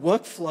drawn up a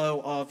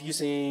workflow of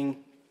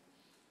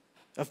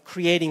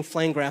creating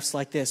flame graphs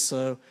like this.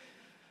 So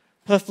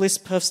perf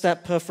list, perf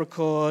stat, perf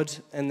record,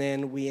 and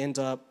then we end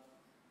up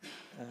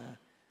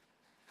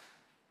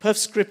perf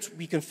script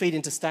we can feed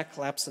into stack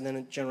collapse, and then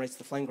it generates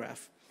the flame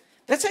graph.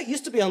 That's how it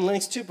used to be on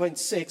Linux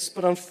 2.6,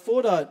 but on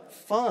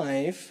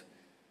 4.5,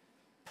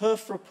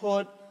 perf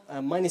report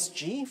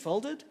 -G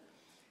folded.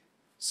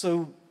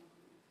 So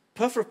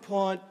perf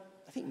report,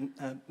 I think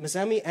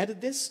Mazami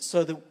added this,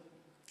 so that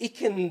it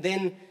can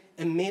then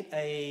emit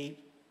a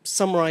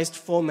summarized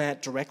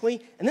format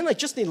directly, and then I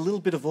just need a little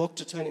bit of awk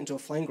to turn it into a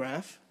flame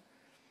graph.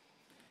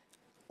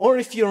 Or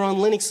if you're on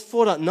Linux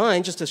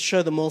 4.9, just to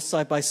show them all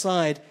side by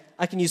side,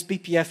 I can use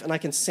BPF and I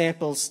can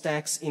sample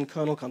stacks in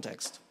kernel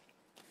context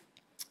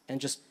and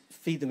just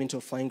feed them into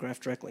a flame graph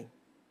directly.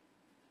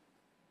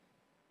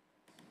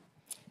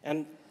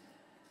 And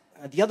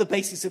the other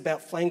basics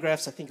about flame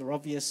graphs I think are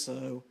obvious.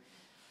 So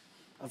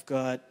I've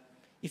got,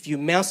 if you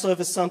mouse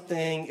over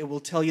something, it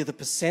will tell you the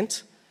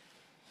 %.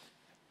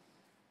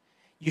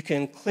 You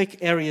can click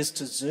areas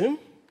to zoom.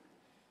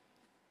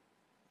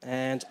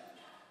 And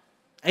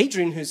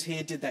Adrian, who's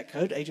here, did that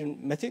code, Adrian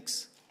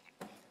Methics.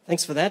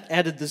 Thanks for that.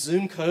 Added the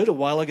zoom code a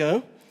while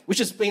ago, which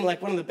has been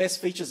like one of the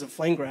best features of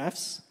flame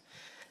graphs.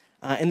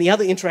 And the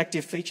other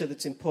interactive feature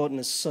that's important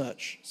is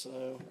search.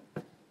 So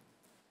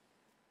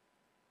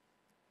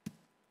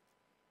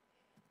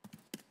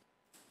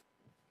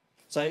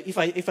if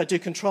I do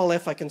Control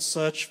F, I can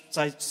search.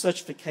 So I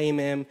search for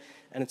KMM,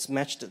 and it's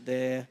matched it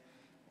there.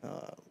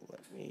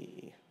 Let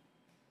me.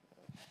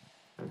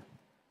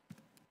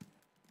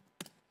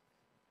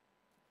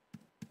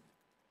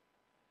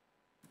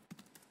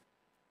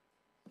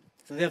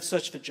 So they have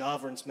searched for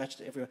Java, and it's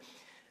matched it everywhere.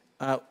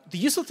 The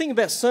useful thing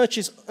about search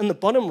is on the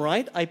bottom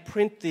right, I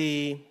print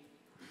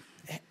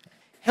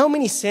how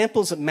many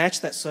samples it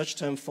matched that search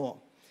term for.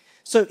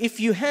 So if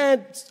you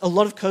had a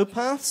lot of code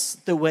paths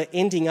that were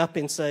ending up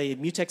in, say,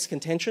 mutex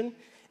contention,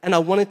 and I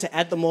wanted to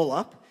add them all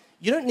up,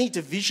 you don't need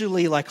to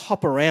visually like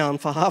hop around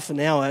for half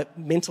an hour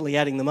mentally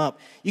adding them up.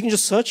 You can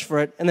just search for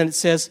it, and then it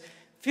says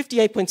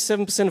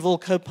 58.7% of all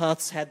code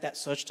paths had that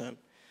search term.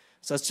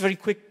 So it's very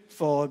quick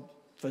for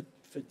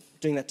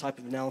doing that type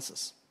of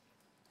analysis.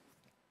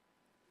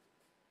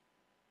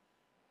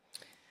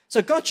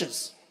 So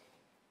gotchas.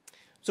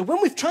 So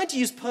when we've tried to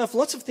use perf,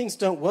 lots of things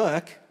don't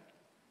work.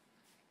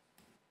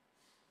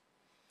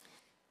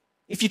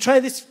 If you try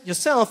this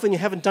yourself and you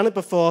haven't done it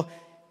before,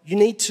 you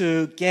need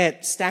to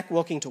get stack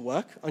walking to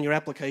work on your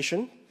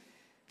application,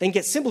 then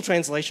get symbol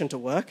translation to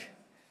work,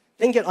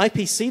 then get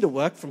IPC to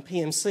work from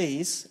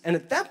PMCs, and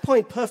at that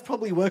point, perf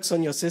probably works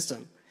on your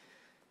system.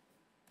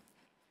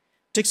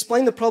 To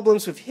explain the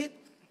problems we've hit,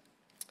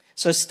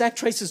 so stack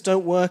traces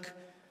don't work.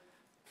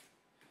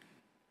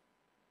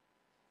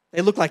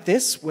 They look like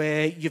this,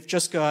 where you've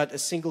just got a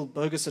single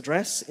bogus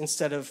address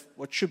instead of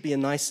what should be a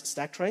nice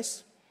stack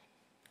trace.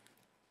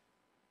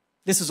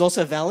 This is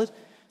also valid.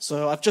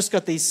 So I've just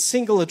got these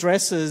single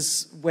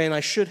addresses when I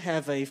should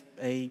have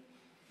a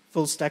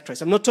full stack trace.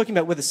 I'm not talking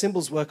about whether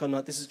symbols work or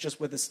not. This is just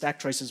whether stack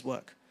traces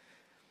work.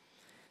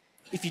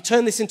 If you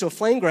turn this into a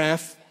flame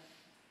graph,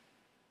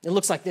 it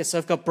looks like this. So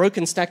I've got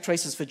broken stack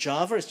traces for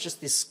Java. It's just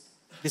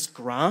this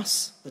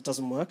grass that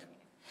doesn't work.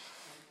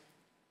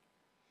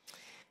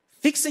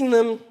 Fixing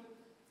them,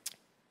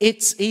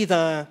 it's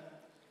either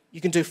you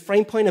can do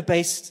frame pointer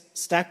based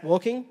stack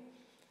walking.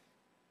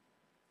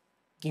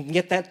 You can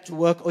get that to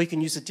work, or you can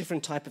use a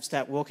different type of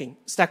stack walking.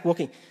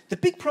 The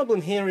big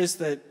problem here is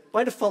that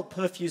by default,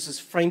 perf uses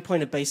frame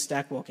pointer based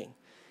stack walking,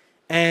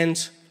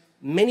 and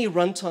many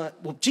runtime,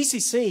 well,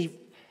 GCC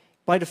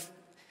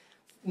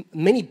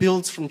many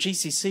builds from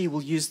GCC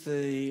will use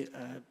the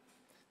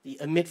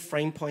emit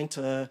frame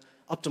pointer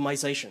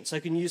optimization. So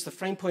you can use the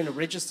frame pointer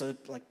register,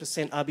 like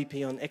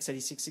 %RBP on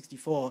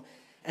x86-64,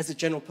 as a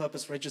general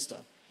purpose register.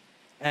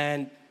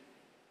 And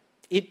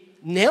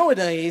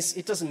nowadays,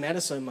 it doesn't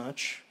matter so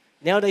much.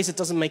 Nowadays, it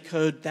doesn't make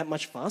code that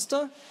much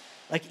faster.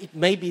 Like it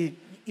may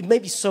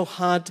be so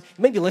hard, it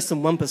may be less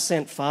than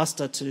 1%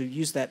 faster to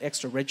use that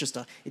extra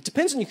register. It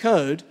depends on your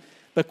code,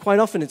 but quite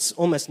often it's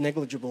almost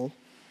negligible.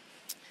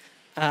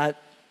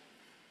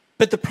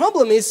 But the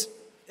problem is,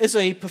 as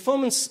a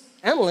performance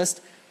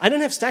analyst, I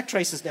don't have stack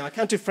traces now. I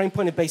can't do frame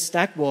pointer based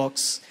stack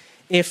walks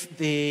if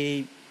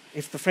the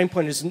frame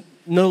pointer is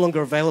no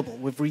longer available.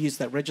 We've reused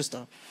that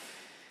register.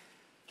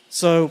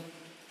 So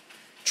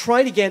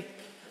try to get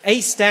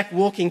a stack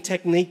walking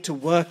technique to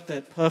work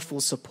that perf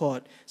will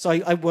support. So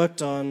I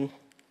worked on,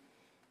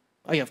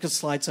 oh yeah, I've got a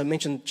slide. So I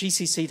mentioned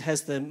GCC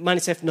has the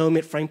 -f no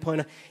emit frame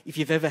pointer if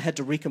you've ever had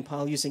to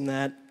recompile using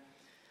that.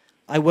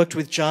 I worked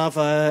with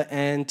Java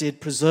and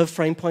did preserve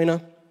frame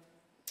pointer.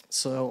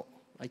 So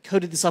I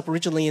coded this up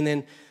originally, and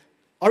then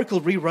Oracle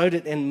rewrote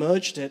it and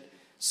merged it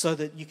so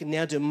that you can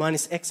now do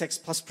 -xx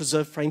plus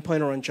preserve frame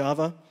pointer on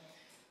Java,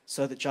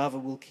 so that Java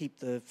will keep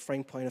the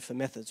frame pointer for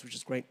methods, which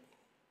is great.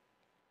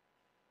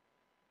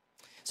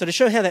 So to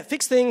show how that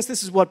fixed things,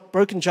 this is what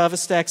broken Java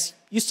stacks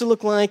used to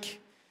look like,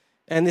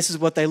 and this is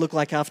what they look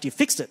like after you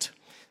fixed it.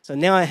 So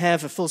now I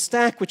have a full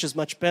stack, which is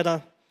much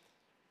better.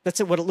 That's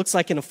what it looks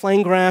like in a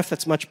flame graph.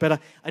 That's much better.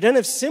 I don't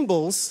have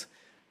symbols,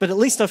 but at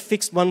least I've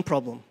fixed one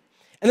problem.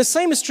 And the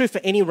same is true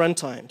for any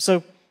runtime.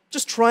 So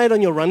just try it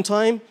on your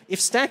runtime.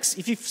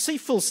 If you see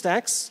full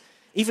stacks,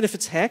 even if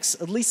it's hex,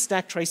 at least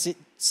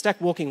stack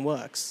walking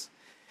works.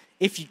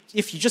 if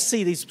you just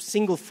see these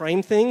single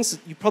frame things,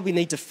 you probably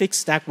need to fix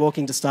stack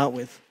walking to start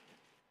with.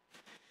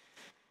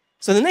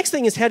 So the next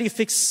thing is, how do you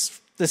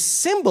fix the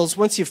symbols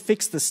once you've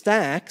fixed the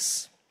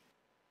stacks?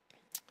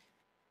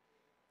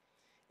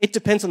 It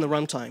depends on the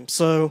runtime.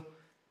 So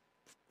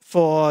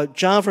for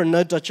Java and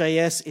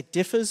Node.js, it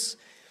differs.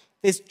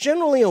 There's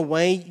generally a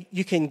way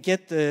you can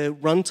get the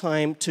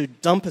runtime to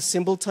dump a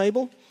symbol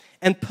table.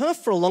 And Perf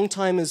for a long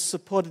time has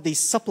supported these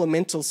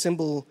supplemental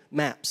symbol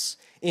maps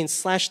in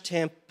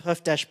 /temp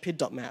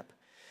perf-pid.map.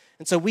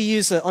 And so we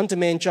use an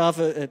on-demand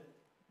Java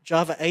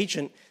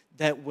agent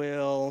that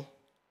will,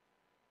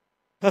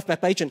 perf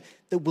map agent,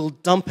 that will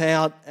dump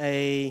out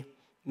a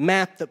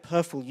map that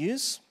Perf will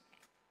use.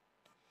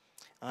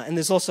 And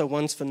there's also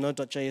ones for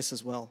Node.js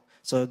as well.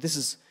 So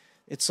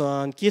it's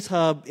on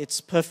GitHub, it's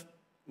perf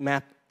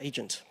map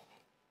agent.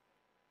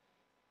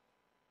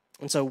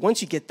 And so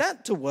once you get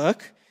that to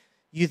work,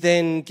 you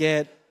then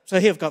get, so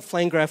here I've got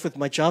flame graph with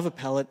my Java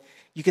palette.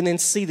 You can then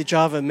see the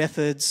Java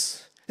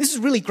methods. This is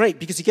really great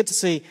because you get to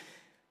see,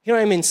 here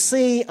I am in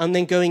C, I'm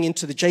then going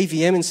into the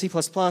JVM in C++,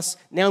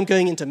 now I'm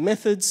going into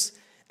methods,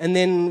 and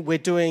then we're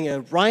doing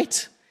a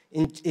write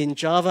in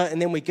Java,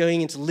 and then we're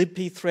going into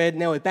libp thread,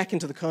 now we're back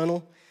into the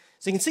kernel.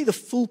 So you can see the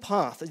full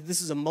path.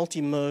 This is a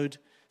multi-mode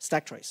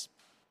stack trace.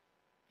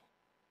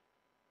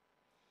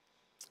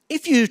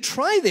 If you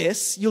try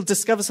this, you'll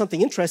discover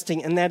something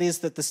interesting, and that is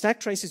that the stack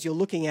traces you're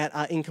looking at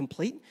are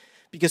incomplete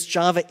because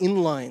Java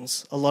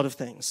inlines a lot of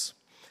things.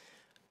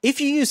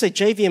 If you use a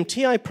JVM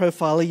TI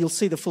profiler, you'll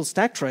see the full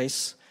stack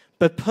trace,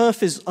 but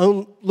Perf is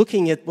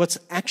looking at what's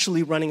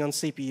actually running on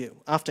CPU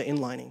after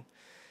inlining.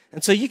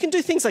 And so you can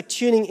do things like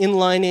tuning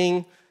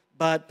inlining,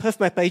 but Perf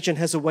map agent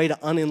has a way to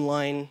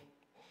uninline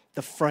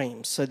the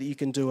frames so that you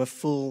can do a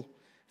full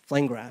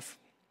flame graph.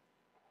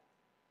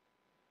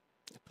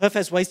 Perf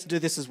has ways to do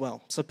this as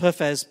well. So Perf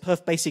has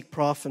perf basic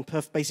prof and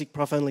perf basic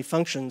prof only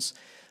functions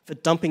for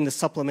dumping the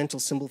supplemental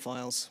symbol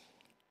files.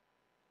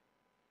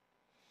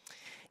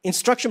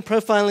 Instruction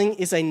profiling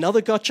is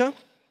another gotcha.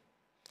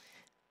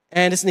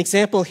 And as an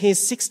example, here's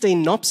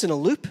 16 nops in a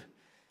loop.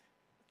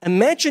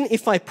 Imagine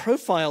if I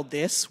profiled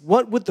this,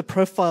 what would the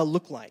profile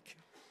look like?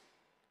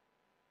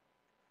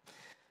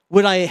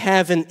 Would I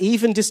have an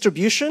even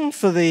distribution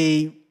for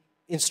the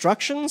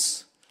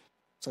instructions?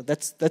 So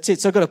that's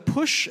it. So I've got a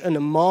push and a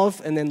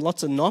mov and then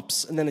lots of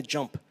nops and then a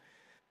jump.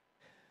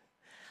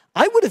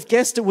 I would have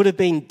guessed it would have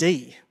been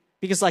D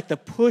because like the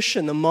push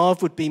and the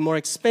mov would be more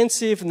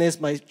expensive and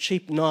there's my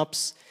cheap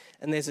nops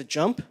and there's a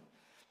jump.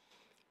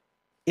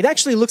 It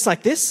actually looks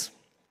like this.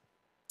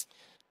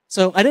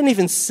 So I didn't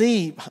even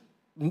see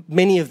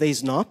many of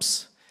these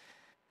nops,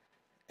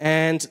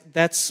 and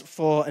that's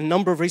for a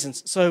number of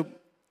reasons. So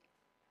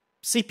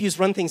CPUs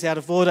run things out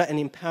of order and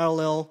in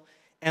parallel,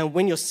 and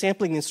when you're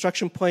sampling the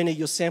instruction pointer,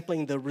 you're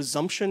sampling the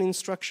resumption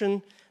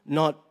instruction,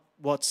 not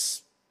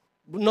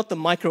the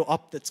micro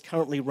op that's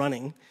currently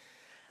running.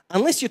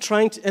 Unless you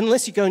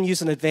go and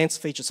use an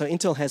advanced feature. So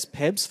Intel has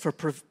PEBs for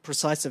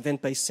precise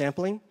event-based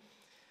sampling.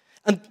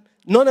 And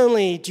not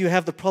only do you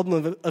have the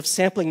problem of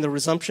sampling the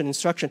resumption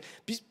instruction,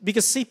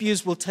 because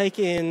CPUs will take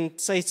in,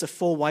 say it's a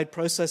 4-wide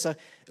processor,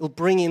 it'll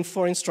bring in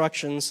 4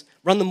 instructions,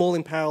 run them all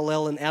in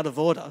parallel and out of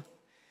order.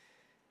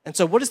 And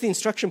so what does the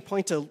instruction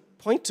pointer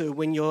point to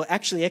when you're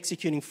actually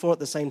executing 4 at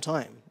the same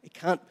time? It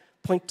can't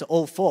point to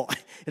all 4.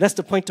 It has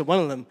to point to one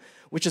of them,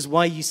 which is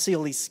why you see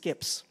all these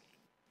skips.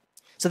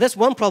 So that's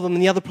one problem,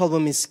 and the other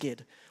problem is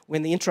skid.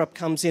 When the interrupt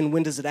comes in,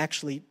 when does it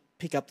actually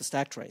pick up the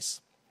stack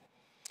trace?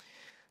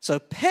 So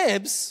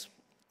PEBs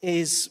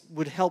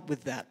would help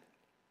with that.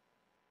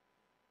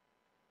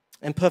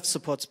 And Perf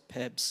supports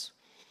PEBs.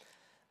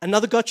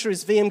 Another gotcha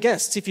is VM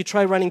guests. If you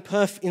try running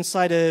Perf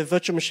inside a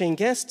virtual machine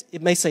guest,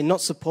 it may say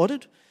not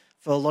supported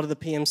for a lot of the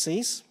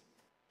PMCs.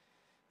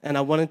 And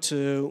I wanted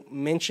to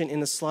mention in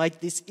the slide,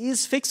 this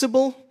is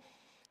fixable.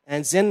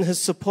 And Zen has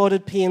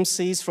supported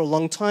PMCs for a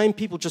long time.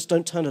 People just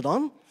don't turn it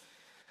on.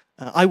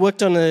 I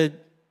worked on a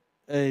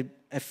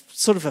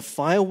sort of a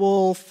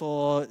firewall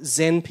for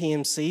Zen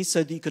PMC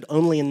so that you could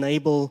only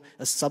enable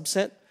a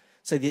subset,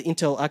 say the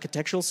Intel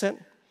architectural set.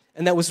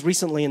 And that was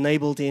recently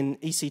enabled in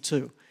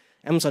EC2,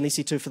 Amazon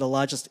EC2 for the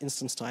largest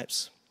instance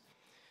types.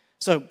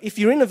 So if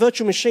you're in a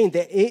virtual machine,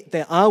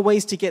 there are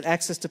ways to get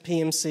access to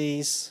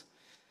PMCs.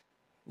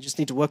 You just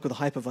need to work with a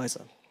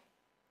hypervisor.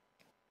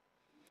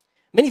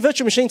 Many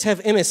virtual machines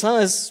have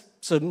MSRs,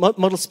 so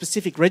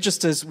model-specific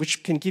registers,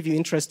 which can give you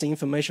interesting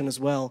information as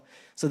well.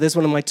 So there's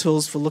one of my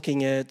tools for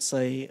looking at,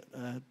 say,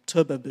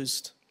 Turbo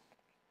Boost.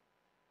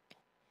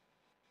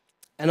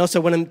 And also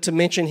I wanted to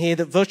mention here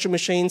that virtual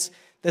machines,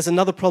 there's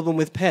another problem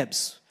with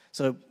PEBs.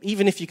 So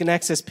even if you can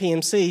access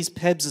PMCs,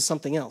 PEBs is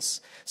something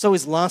else. So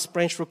is last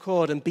branch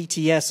record and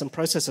BTS and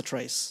processor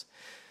trace.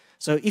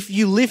 So if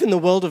you live in the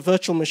world of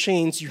virtual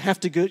machines, you have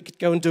to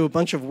go and do a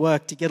bunch of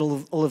work to get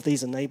all of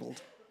these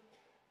enabled.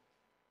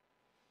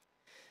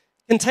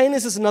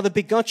 Containers is another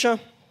big gotcha.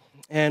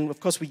 And of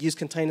course, we use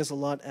containers a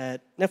lot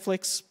at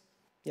Netflix.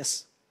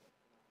 Yes?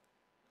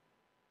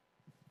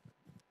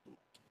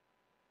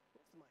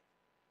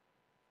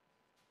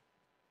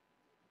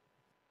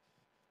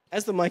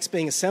 as the mic's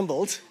being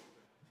assembled.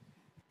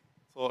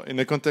 So in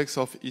the context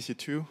of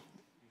EC2,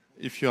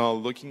 if you are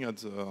looking at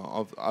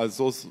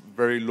those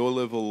very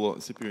low-level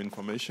CPU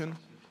information,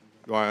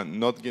 you are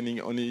not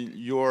getting only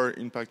your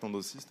impact on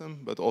the system,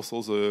 but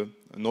also the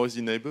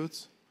noisy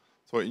neighbors.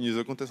 So in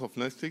the context of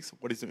Netflix,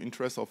 what is the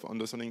interest of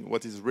understanding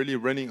what is really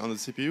running on the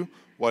CPU,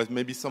 while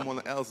maybe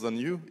someone else than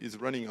you is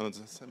running on the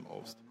same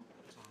host?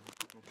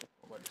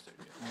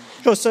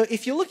 Sure, so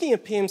if you're looking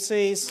at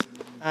PMCs,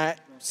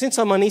 since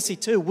I'm on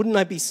EC2, wouldn't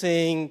I be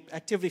seeing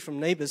activity from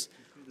neighbors?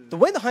 The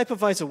way the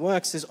hypervisor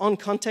works is on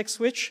context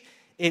switch,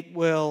 it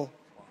will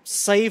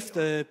save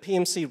the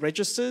PMC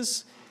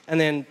registers and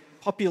then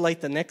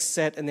populate the next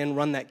set and then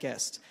run that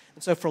guest.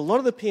 And so for a lot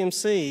of the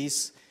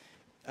PMCs,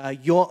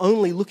 you're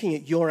only looking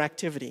at your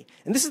activity.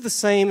 And this is the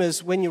same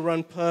as when you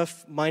run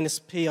perf minus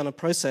p on a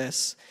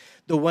process,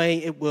 the way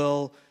it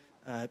will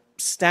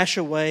stash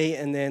away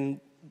and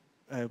then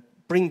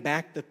bring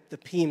back the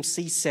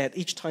PMC set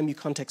each time you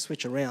context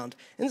switch around.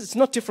 And it's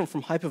not different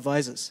from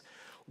hypervisors.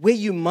 Where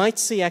you might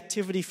see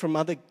activity from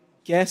other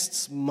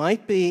guests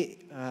might be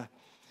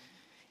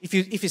if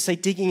you say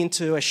digging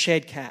into a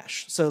shared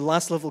cache. So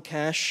last level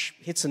cache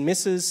hits and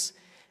misses,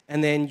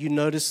 and then you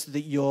notice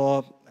that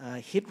your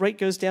hit rate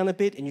goes down a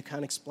bit and you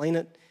can't explain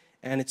it,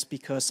 and it's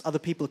because other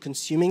people are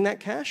consuming that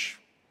cache.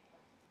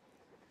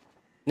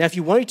 Now, if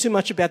you worry too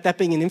much about that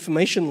being an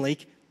information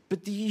leak,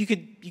 but you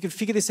could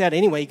figure this out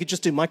anyway. You could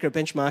just do micro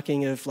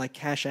benchmarking of like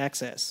cache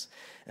access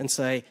and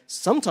say,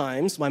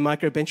 sometimes my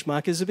micro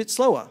benchmark is a bit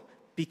slower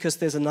because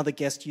there's another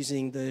guest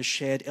using the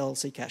shared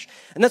LLC cache.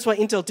 And that's why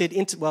Intel did,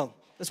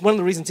 that's one of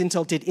the reasons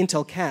Intel did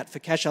Intel Cat for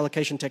cache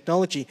allocation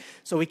technology,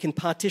 so we can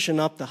partition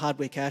up the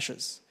hardware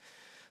caches.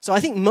 So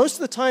I think most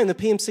of the time the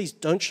PMCs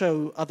don't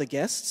show other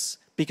guests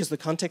because of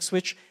the context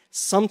switch.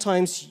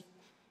 Sometimes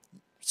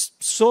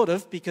sort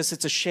of because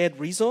it's a shared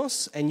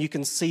resource and you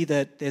can see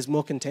that there's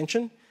more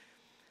contention.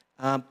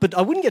 But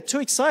I wouldn't get too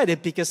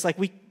excited because I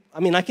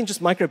can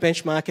just micro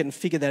benchmark it and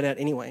figure that out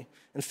anyway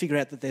and figure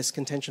out that there's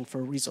contention for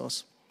a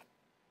resource.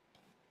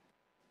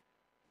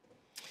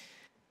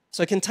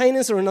 So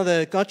containers are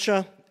another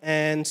gotcha,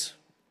 and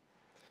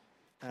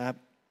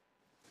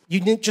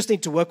you just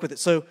need to work with it.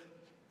 So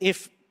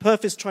if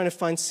perf is trying to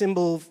find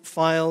symbol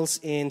files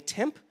in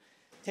temp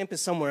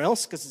is somewhere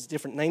else because it's a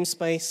different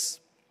namespace,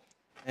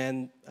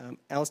 and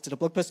Alice did a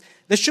blog post.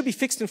 This should be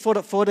fixed in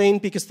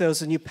 4.14 because there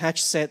was a new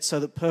patch set so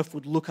that perf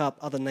would look up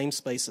other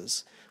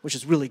namespaces, which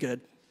is really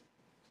good.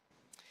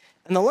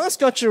 And the last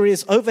gotcha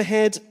is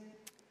overhead,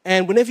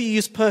 and whenever you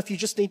use perf, you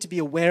just need to be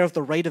aware of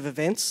the rate of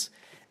events.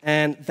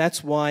 And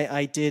that's why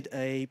I did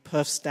a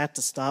perf stat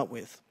to start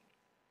with.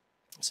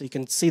 So you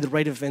can see the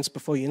rate of events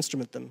before you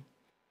instrument them.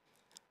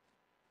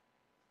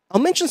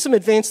 I'll mention some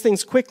advanced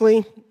things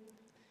quickly.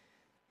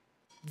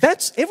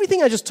 That's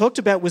everything I just talked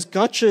about was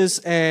gotchas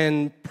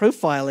and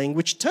profiling,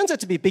 which turns out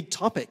to be a big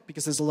topic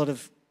because there's a lot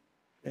of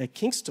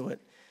kinks to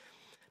it.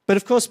 But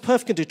of course,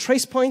 perf can do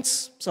trace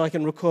points, so I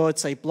can record,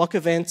 say, block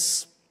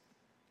events.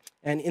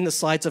 And in the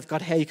slides, I've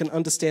got how you can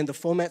understand the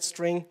format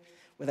string,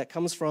 where that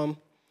comes from.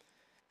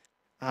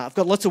 I've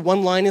got lots of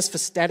one-liners for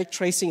static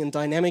tracing and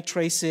dynamic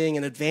tracing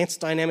and advanced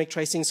dynamic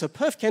tracing. So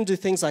perf can do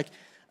things like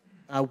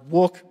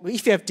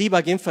if you have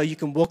debug info, you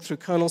can walk through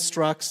kernel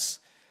structs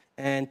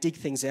and dig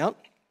things out.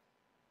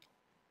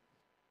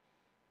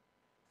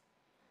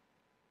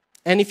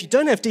 And if you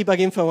don't have debug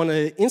info on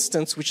an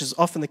instance, which is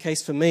often the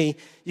case for me,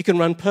 you can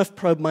run perf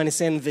probe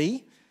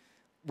 -nv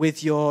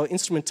with your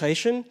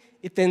instrumentation.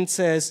 It then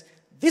says,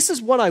 this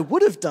is what I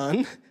would have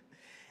done.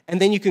 And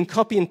then you can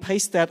copy and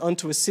paste that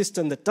onto a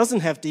system that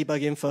doesn't have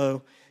debug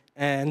info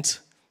and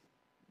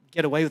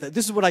get away with it.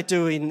 This is what I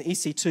do in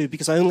EC2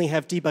 because I only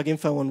have debug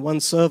info on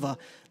one server,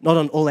 not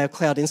on all our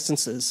cloud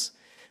instances.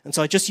 And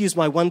so I just use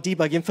my one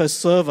debug info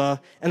server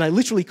and I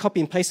literally copy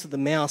and paste with the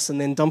mouse and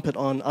then dump it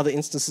on other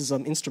instances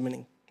I'm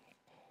instrumenting.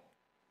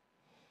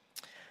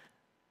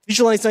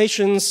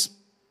 Visualizations,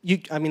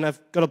 I've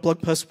got a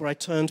blog post where I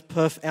turned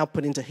perf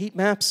output into heat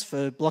maps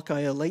for block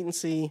IO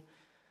latency.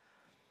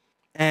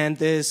 And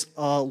there's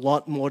a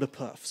lot more to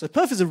perf. So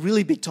perf is a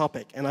really big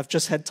topic, and I've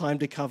just had time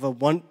to cover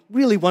one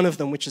of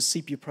them, which is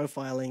CPU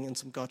profiling and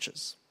some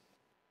gotchas.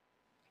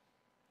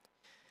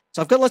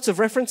 So I've got lots of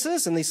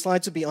references, and these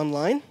slides will be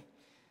online.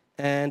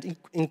 And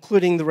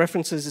including the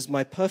references is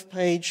my perf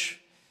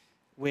page,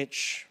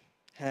 which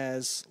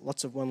has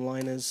lots of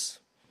one-liners.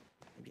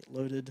 Maybe it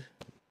loaded.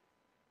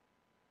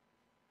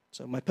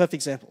 So my perf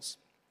examples.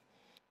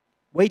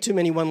 Way too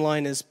many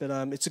one-liners, but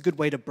it's a good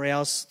way to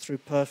browse through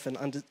perf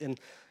and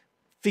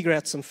figure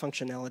out some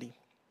functionality.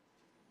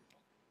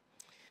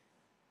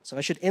 So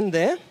I should end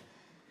there.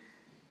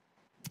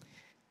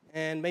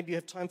 And maybe you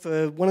have time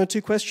for 1 or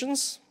 2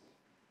 questions.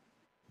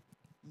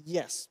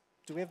 Yes.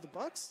 Do we have the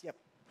box? Yep.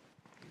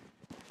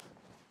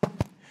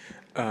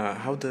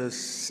 How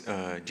does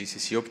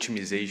GCC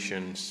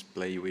optimizations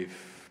play with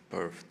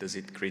perf? Does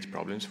it create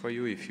problems for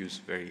you if you use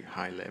very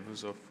high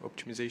levels of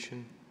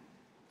optimization?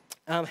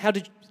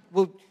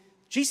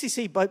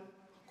 GCC, but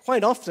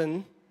quite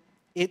often,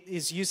 it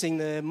is using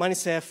the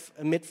 -f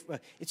emit.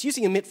 It's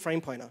using emit frame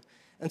pointer,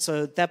 And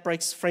so that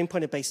breaks frame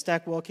pointer-based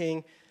stack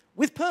walking.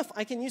 With Perf,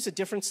 I can use a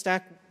different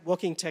stack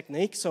walking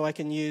technique. So I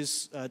can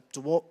use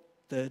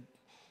the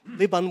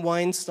lib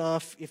unwind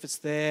stuff if it's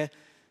there,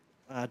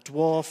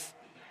 dwarf.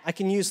 I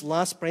can use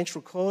last branch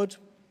record,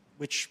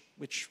 which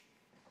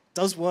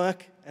does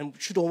work and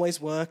should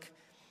always work.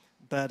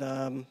 But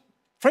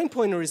frame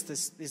pointer is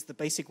the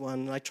basic one.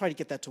 And I try to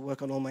get that to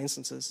work on all my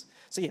instances.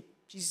 So yeah,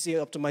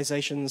 GCC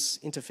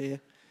optimizations interfere.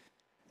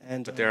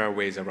 But there are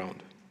ways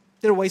around.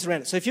 There are ways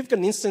around it. So if you've got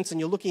an instance and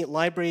you're looking at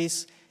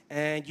libraries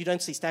and you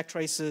don't see stack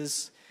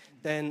traces,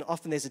 then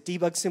often there's a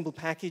debug symbol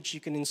package you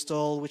can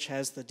install which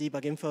has the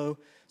debug info.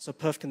 So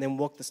Perf can then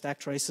walk the stack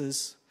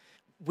traces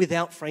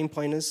without frame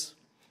pointers.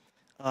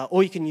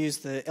 Or you can use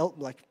the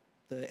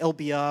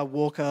LBR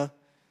walker.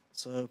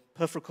 So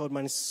Perf record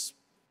minus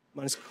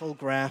call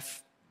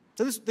graph.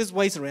 So there's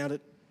ways around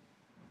it.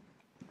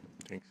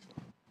 Thanks.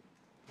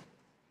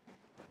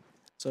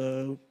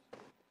 So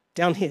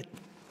down here.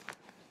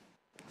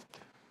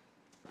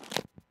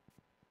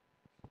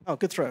 Oh,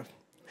 good throw.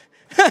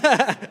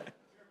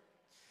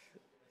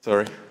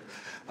 Sorry.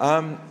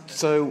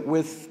 So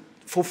with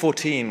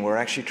 4.14, we're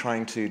actually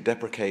trying to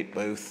deprecate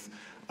both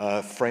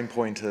frame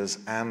pointers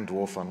and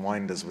dwarf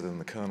unwinders within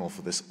the kernel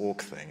for this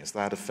awk thing. Is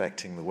that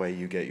affecting the way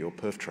you get your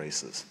perf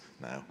traces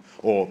now?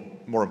 Or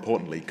more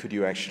importantly, could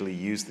you actually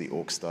use the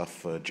awk stuff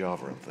for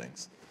Java and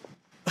things?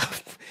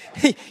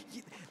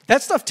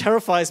 That stuff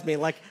terrifies me.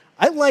 Like,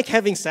 I like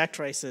having stack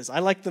traces. I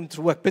like them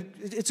to work. But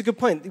it's a good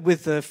point.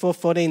 With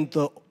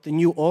 4.14, the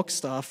new awk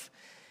stuff,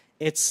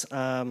 it's...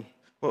 Well,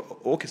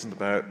 awk isn't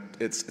about...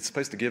 It's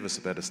supposed to give us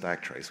a better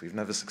stack trace. We've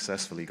never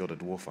successfully got a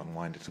dwarf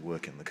unwinder to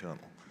work in the kernel,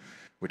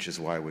 which is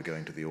why we're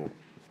going to the awk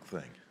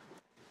thing.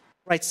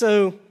 Right,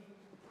 so,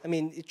 I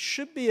mean, it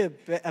should be a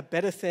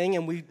better thing,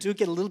 and we do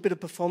get a little bit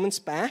of performance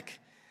back.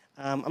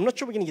 I'm not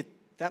sure we're going to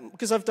get that,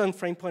 because I've done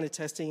frame pointer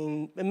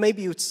testing, and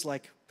maybe it's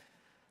like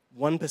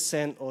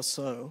 1% or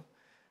so.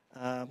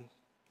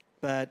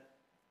 But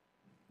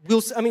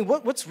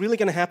what's really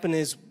going to happen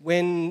is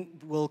when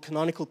will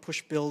canonical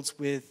push builds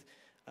with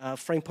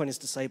frame pointers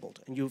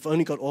disabled, and you've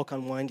only got awk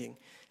unwinding.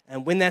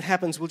 And when that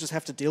happens, we'll just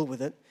have to deal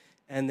with it,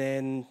 and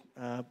then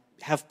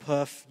have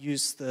Perf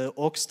use the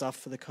awk stuff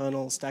for the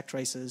kernel stack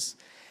traces.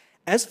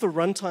 As for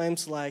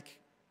runtimes like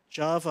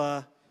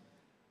Java,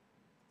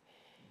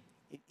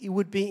 it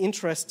would be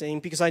interesting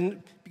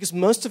because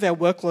most of our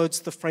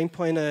workloads, the frame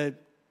pointer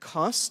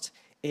cost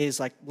is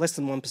like less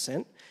than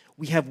 1%.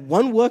 We have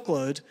one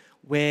workload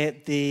where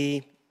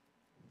the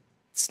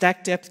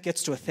stack depth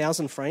gets to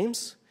 1,000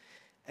 frames,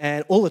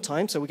 and all the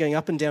time, so we're going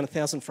up and down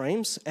 1,000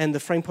 frames, and the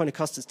frame pointer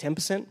cost is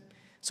 10%.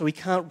 So we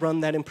can't run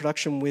that in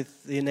production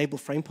with the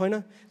enabled frame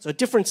pointer. So a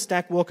different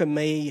stack walker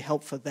may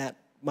help for that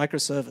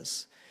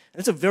microservice. And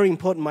it's a very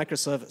important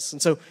microservice.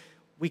 And so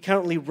we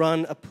currently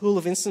run a pool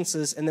of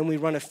instances, and then we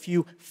run a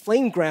few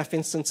flame graph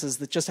instances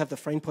that just have the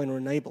frame pointer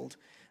enabled.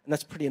 And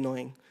that's pretty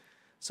annoying.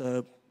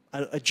 So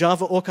a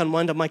Java awk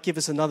unwinder might give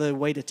us another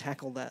way to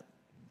tackle that.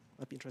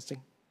 Might be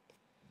interesting.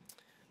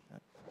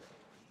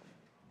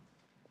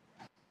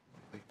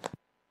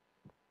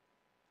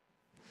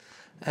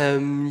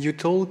 You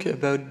talk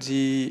about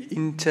the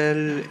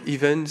Intel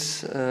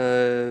events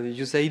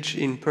usage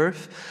in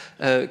Perf.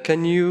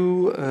 Can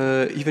you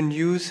even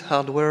use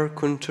hardware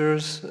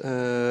counters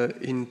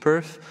in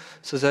Perf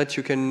so that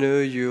you can know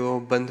your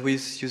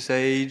bandwidth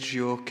usage,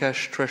 your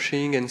cache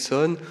trashing, and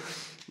so on?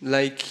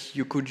 Like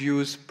you could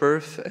use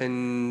Perf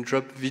and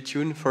drop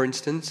vtune, for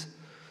instance?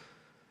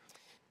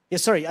 Yeah,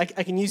 sorry, I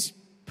can use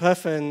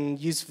Perf and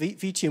use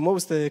vtune. What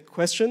was the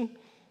question?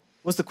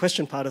 What's the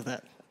question part of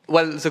that?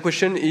 Well, the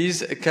question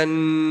is,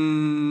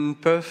 can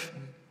Perf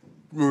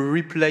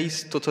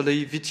replace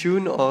totally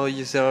vtune, or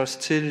is there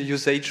still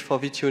usage for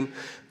vtune?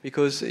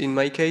 Because in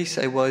my case,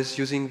 I was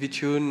using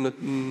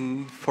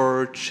vtune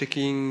for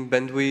checking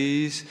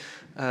bandwidth,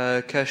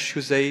 cache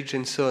usage,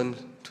 and so on,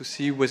 to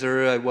see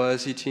whether I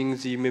was hitting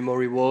the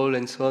memory wall,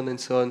 and so on and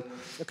so on.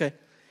 Okay.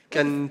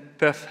 Can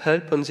Perf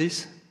help on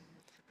this?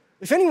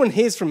 If anyone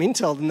hears from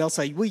Intel, then they'll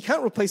say, well, you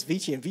can't replace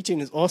vtune.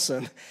 vtune is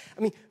awesome.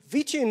 I mean,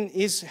 vtune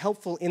is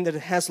helpful in that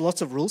it has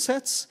lots of rule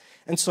sets.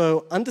 And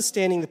so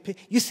understanding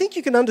you think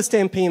you can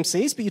understand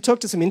PMCs, but you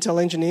talk to some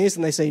Intel engineers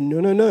and they say, no,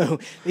 no, no.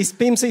 These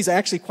PMCs are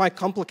actually quite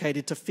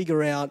complicated to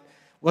figure out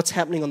what's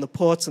happening on the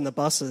ports and the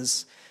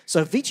buses.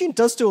 So vtune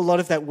does do a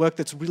lot of that work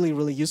that's really,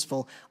 really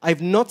useful.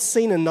 I've not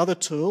seen another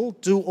tool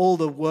do all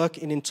the work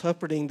in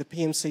interpreting the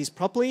PMCs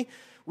properly,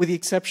 with the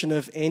exception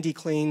of Andy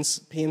Clean's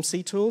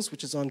PMC tools,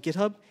 which is on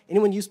GitHub.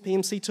 Anyone use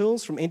PMC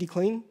tools from Andy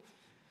Clean?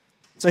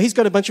 So he's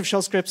got a bunch of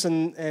shell scripts,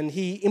 and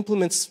he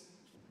implements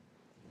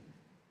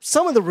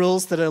some of the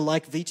rules that are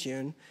like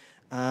vtune,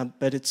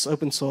 but it's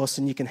open source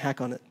and you can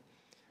hack on it.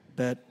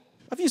 But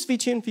I've used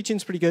vtune.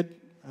 vtune's pretty good.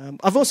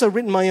 I've also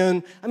written my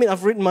own,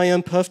 I've written my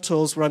own perf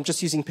tools where I'm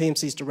just using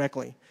PMCs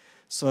directly.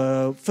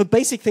 So for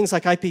basic things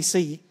like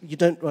IPC, you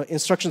don't,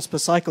 instructions per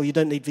cycle, you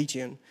don't need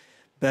vtune.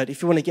 But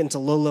if you want to get into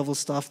low-level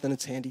stuff, then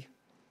it's handy.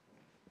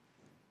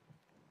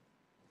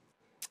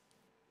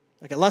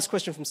 Okay, last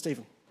question from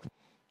Stephen.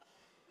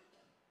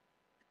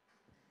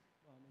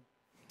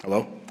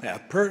 Hello? Yeah,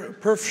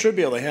 Perf should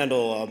be able to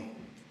handle,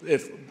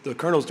 if the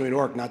kernel's doing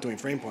org, not doing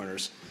frame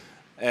pointers,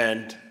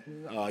 and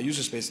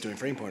user space is doing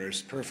frame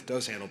pointers, Perf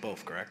does handle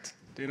both, correct?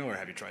 Do you know, or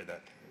have you tried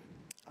that?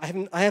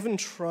 I haven't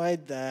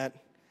tried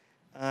that.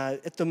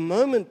 At the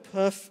moment,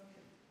 Perf,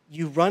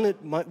 you run it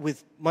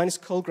with minus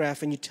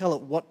coldgraph and you tell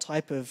it what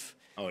type of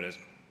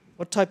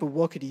what type of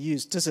walker to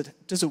use.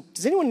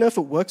 Does anyone know if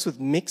it works with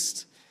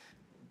mixed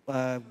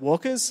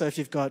walkers? So if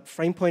you've got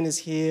frame pointers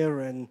here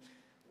and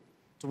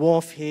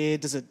dwarf here,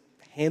 does it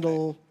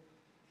handle?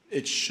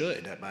 It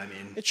should. I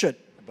mean, it should.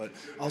 But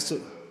also,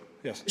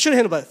 yes. It should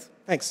handle both.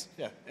 Thanks.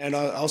 Yeah, and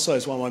also I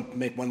just want to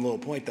make one little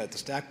point that the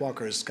stack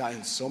walker has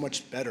gotten so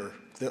much better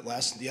that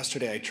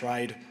yesterday I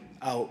tried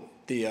out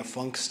the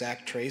func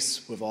stack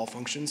trace with all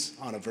functions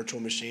on a virtual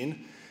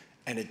machine,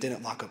 and it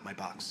didn't lock up my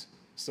box.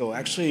 So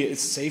actually,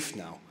 it's safe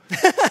now.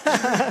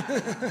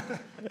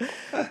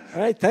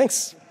 All right,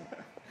 thanks. All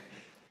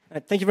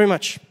right, thank you very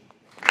much.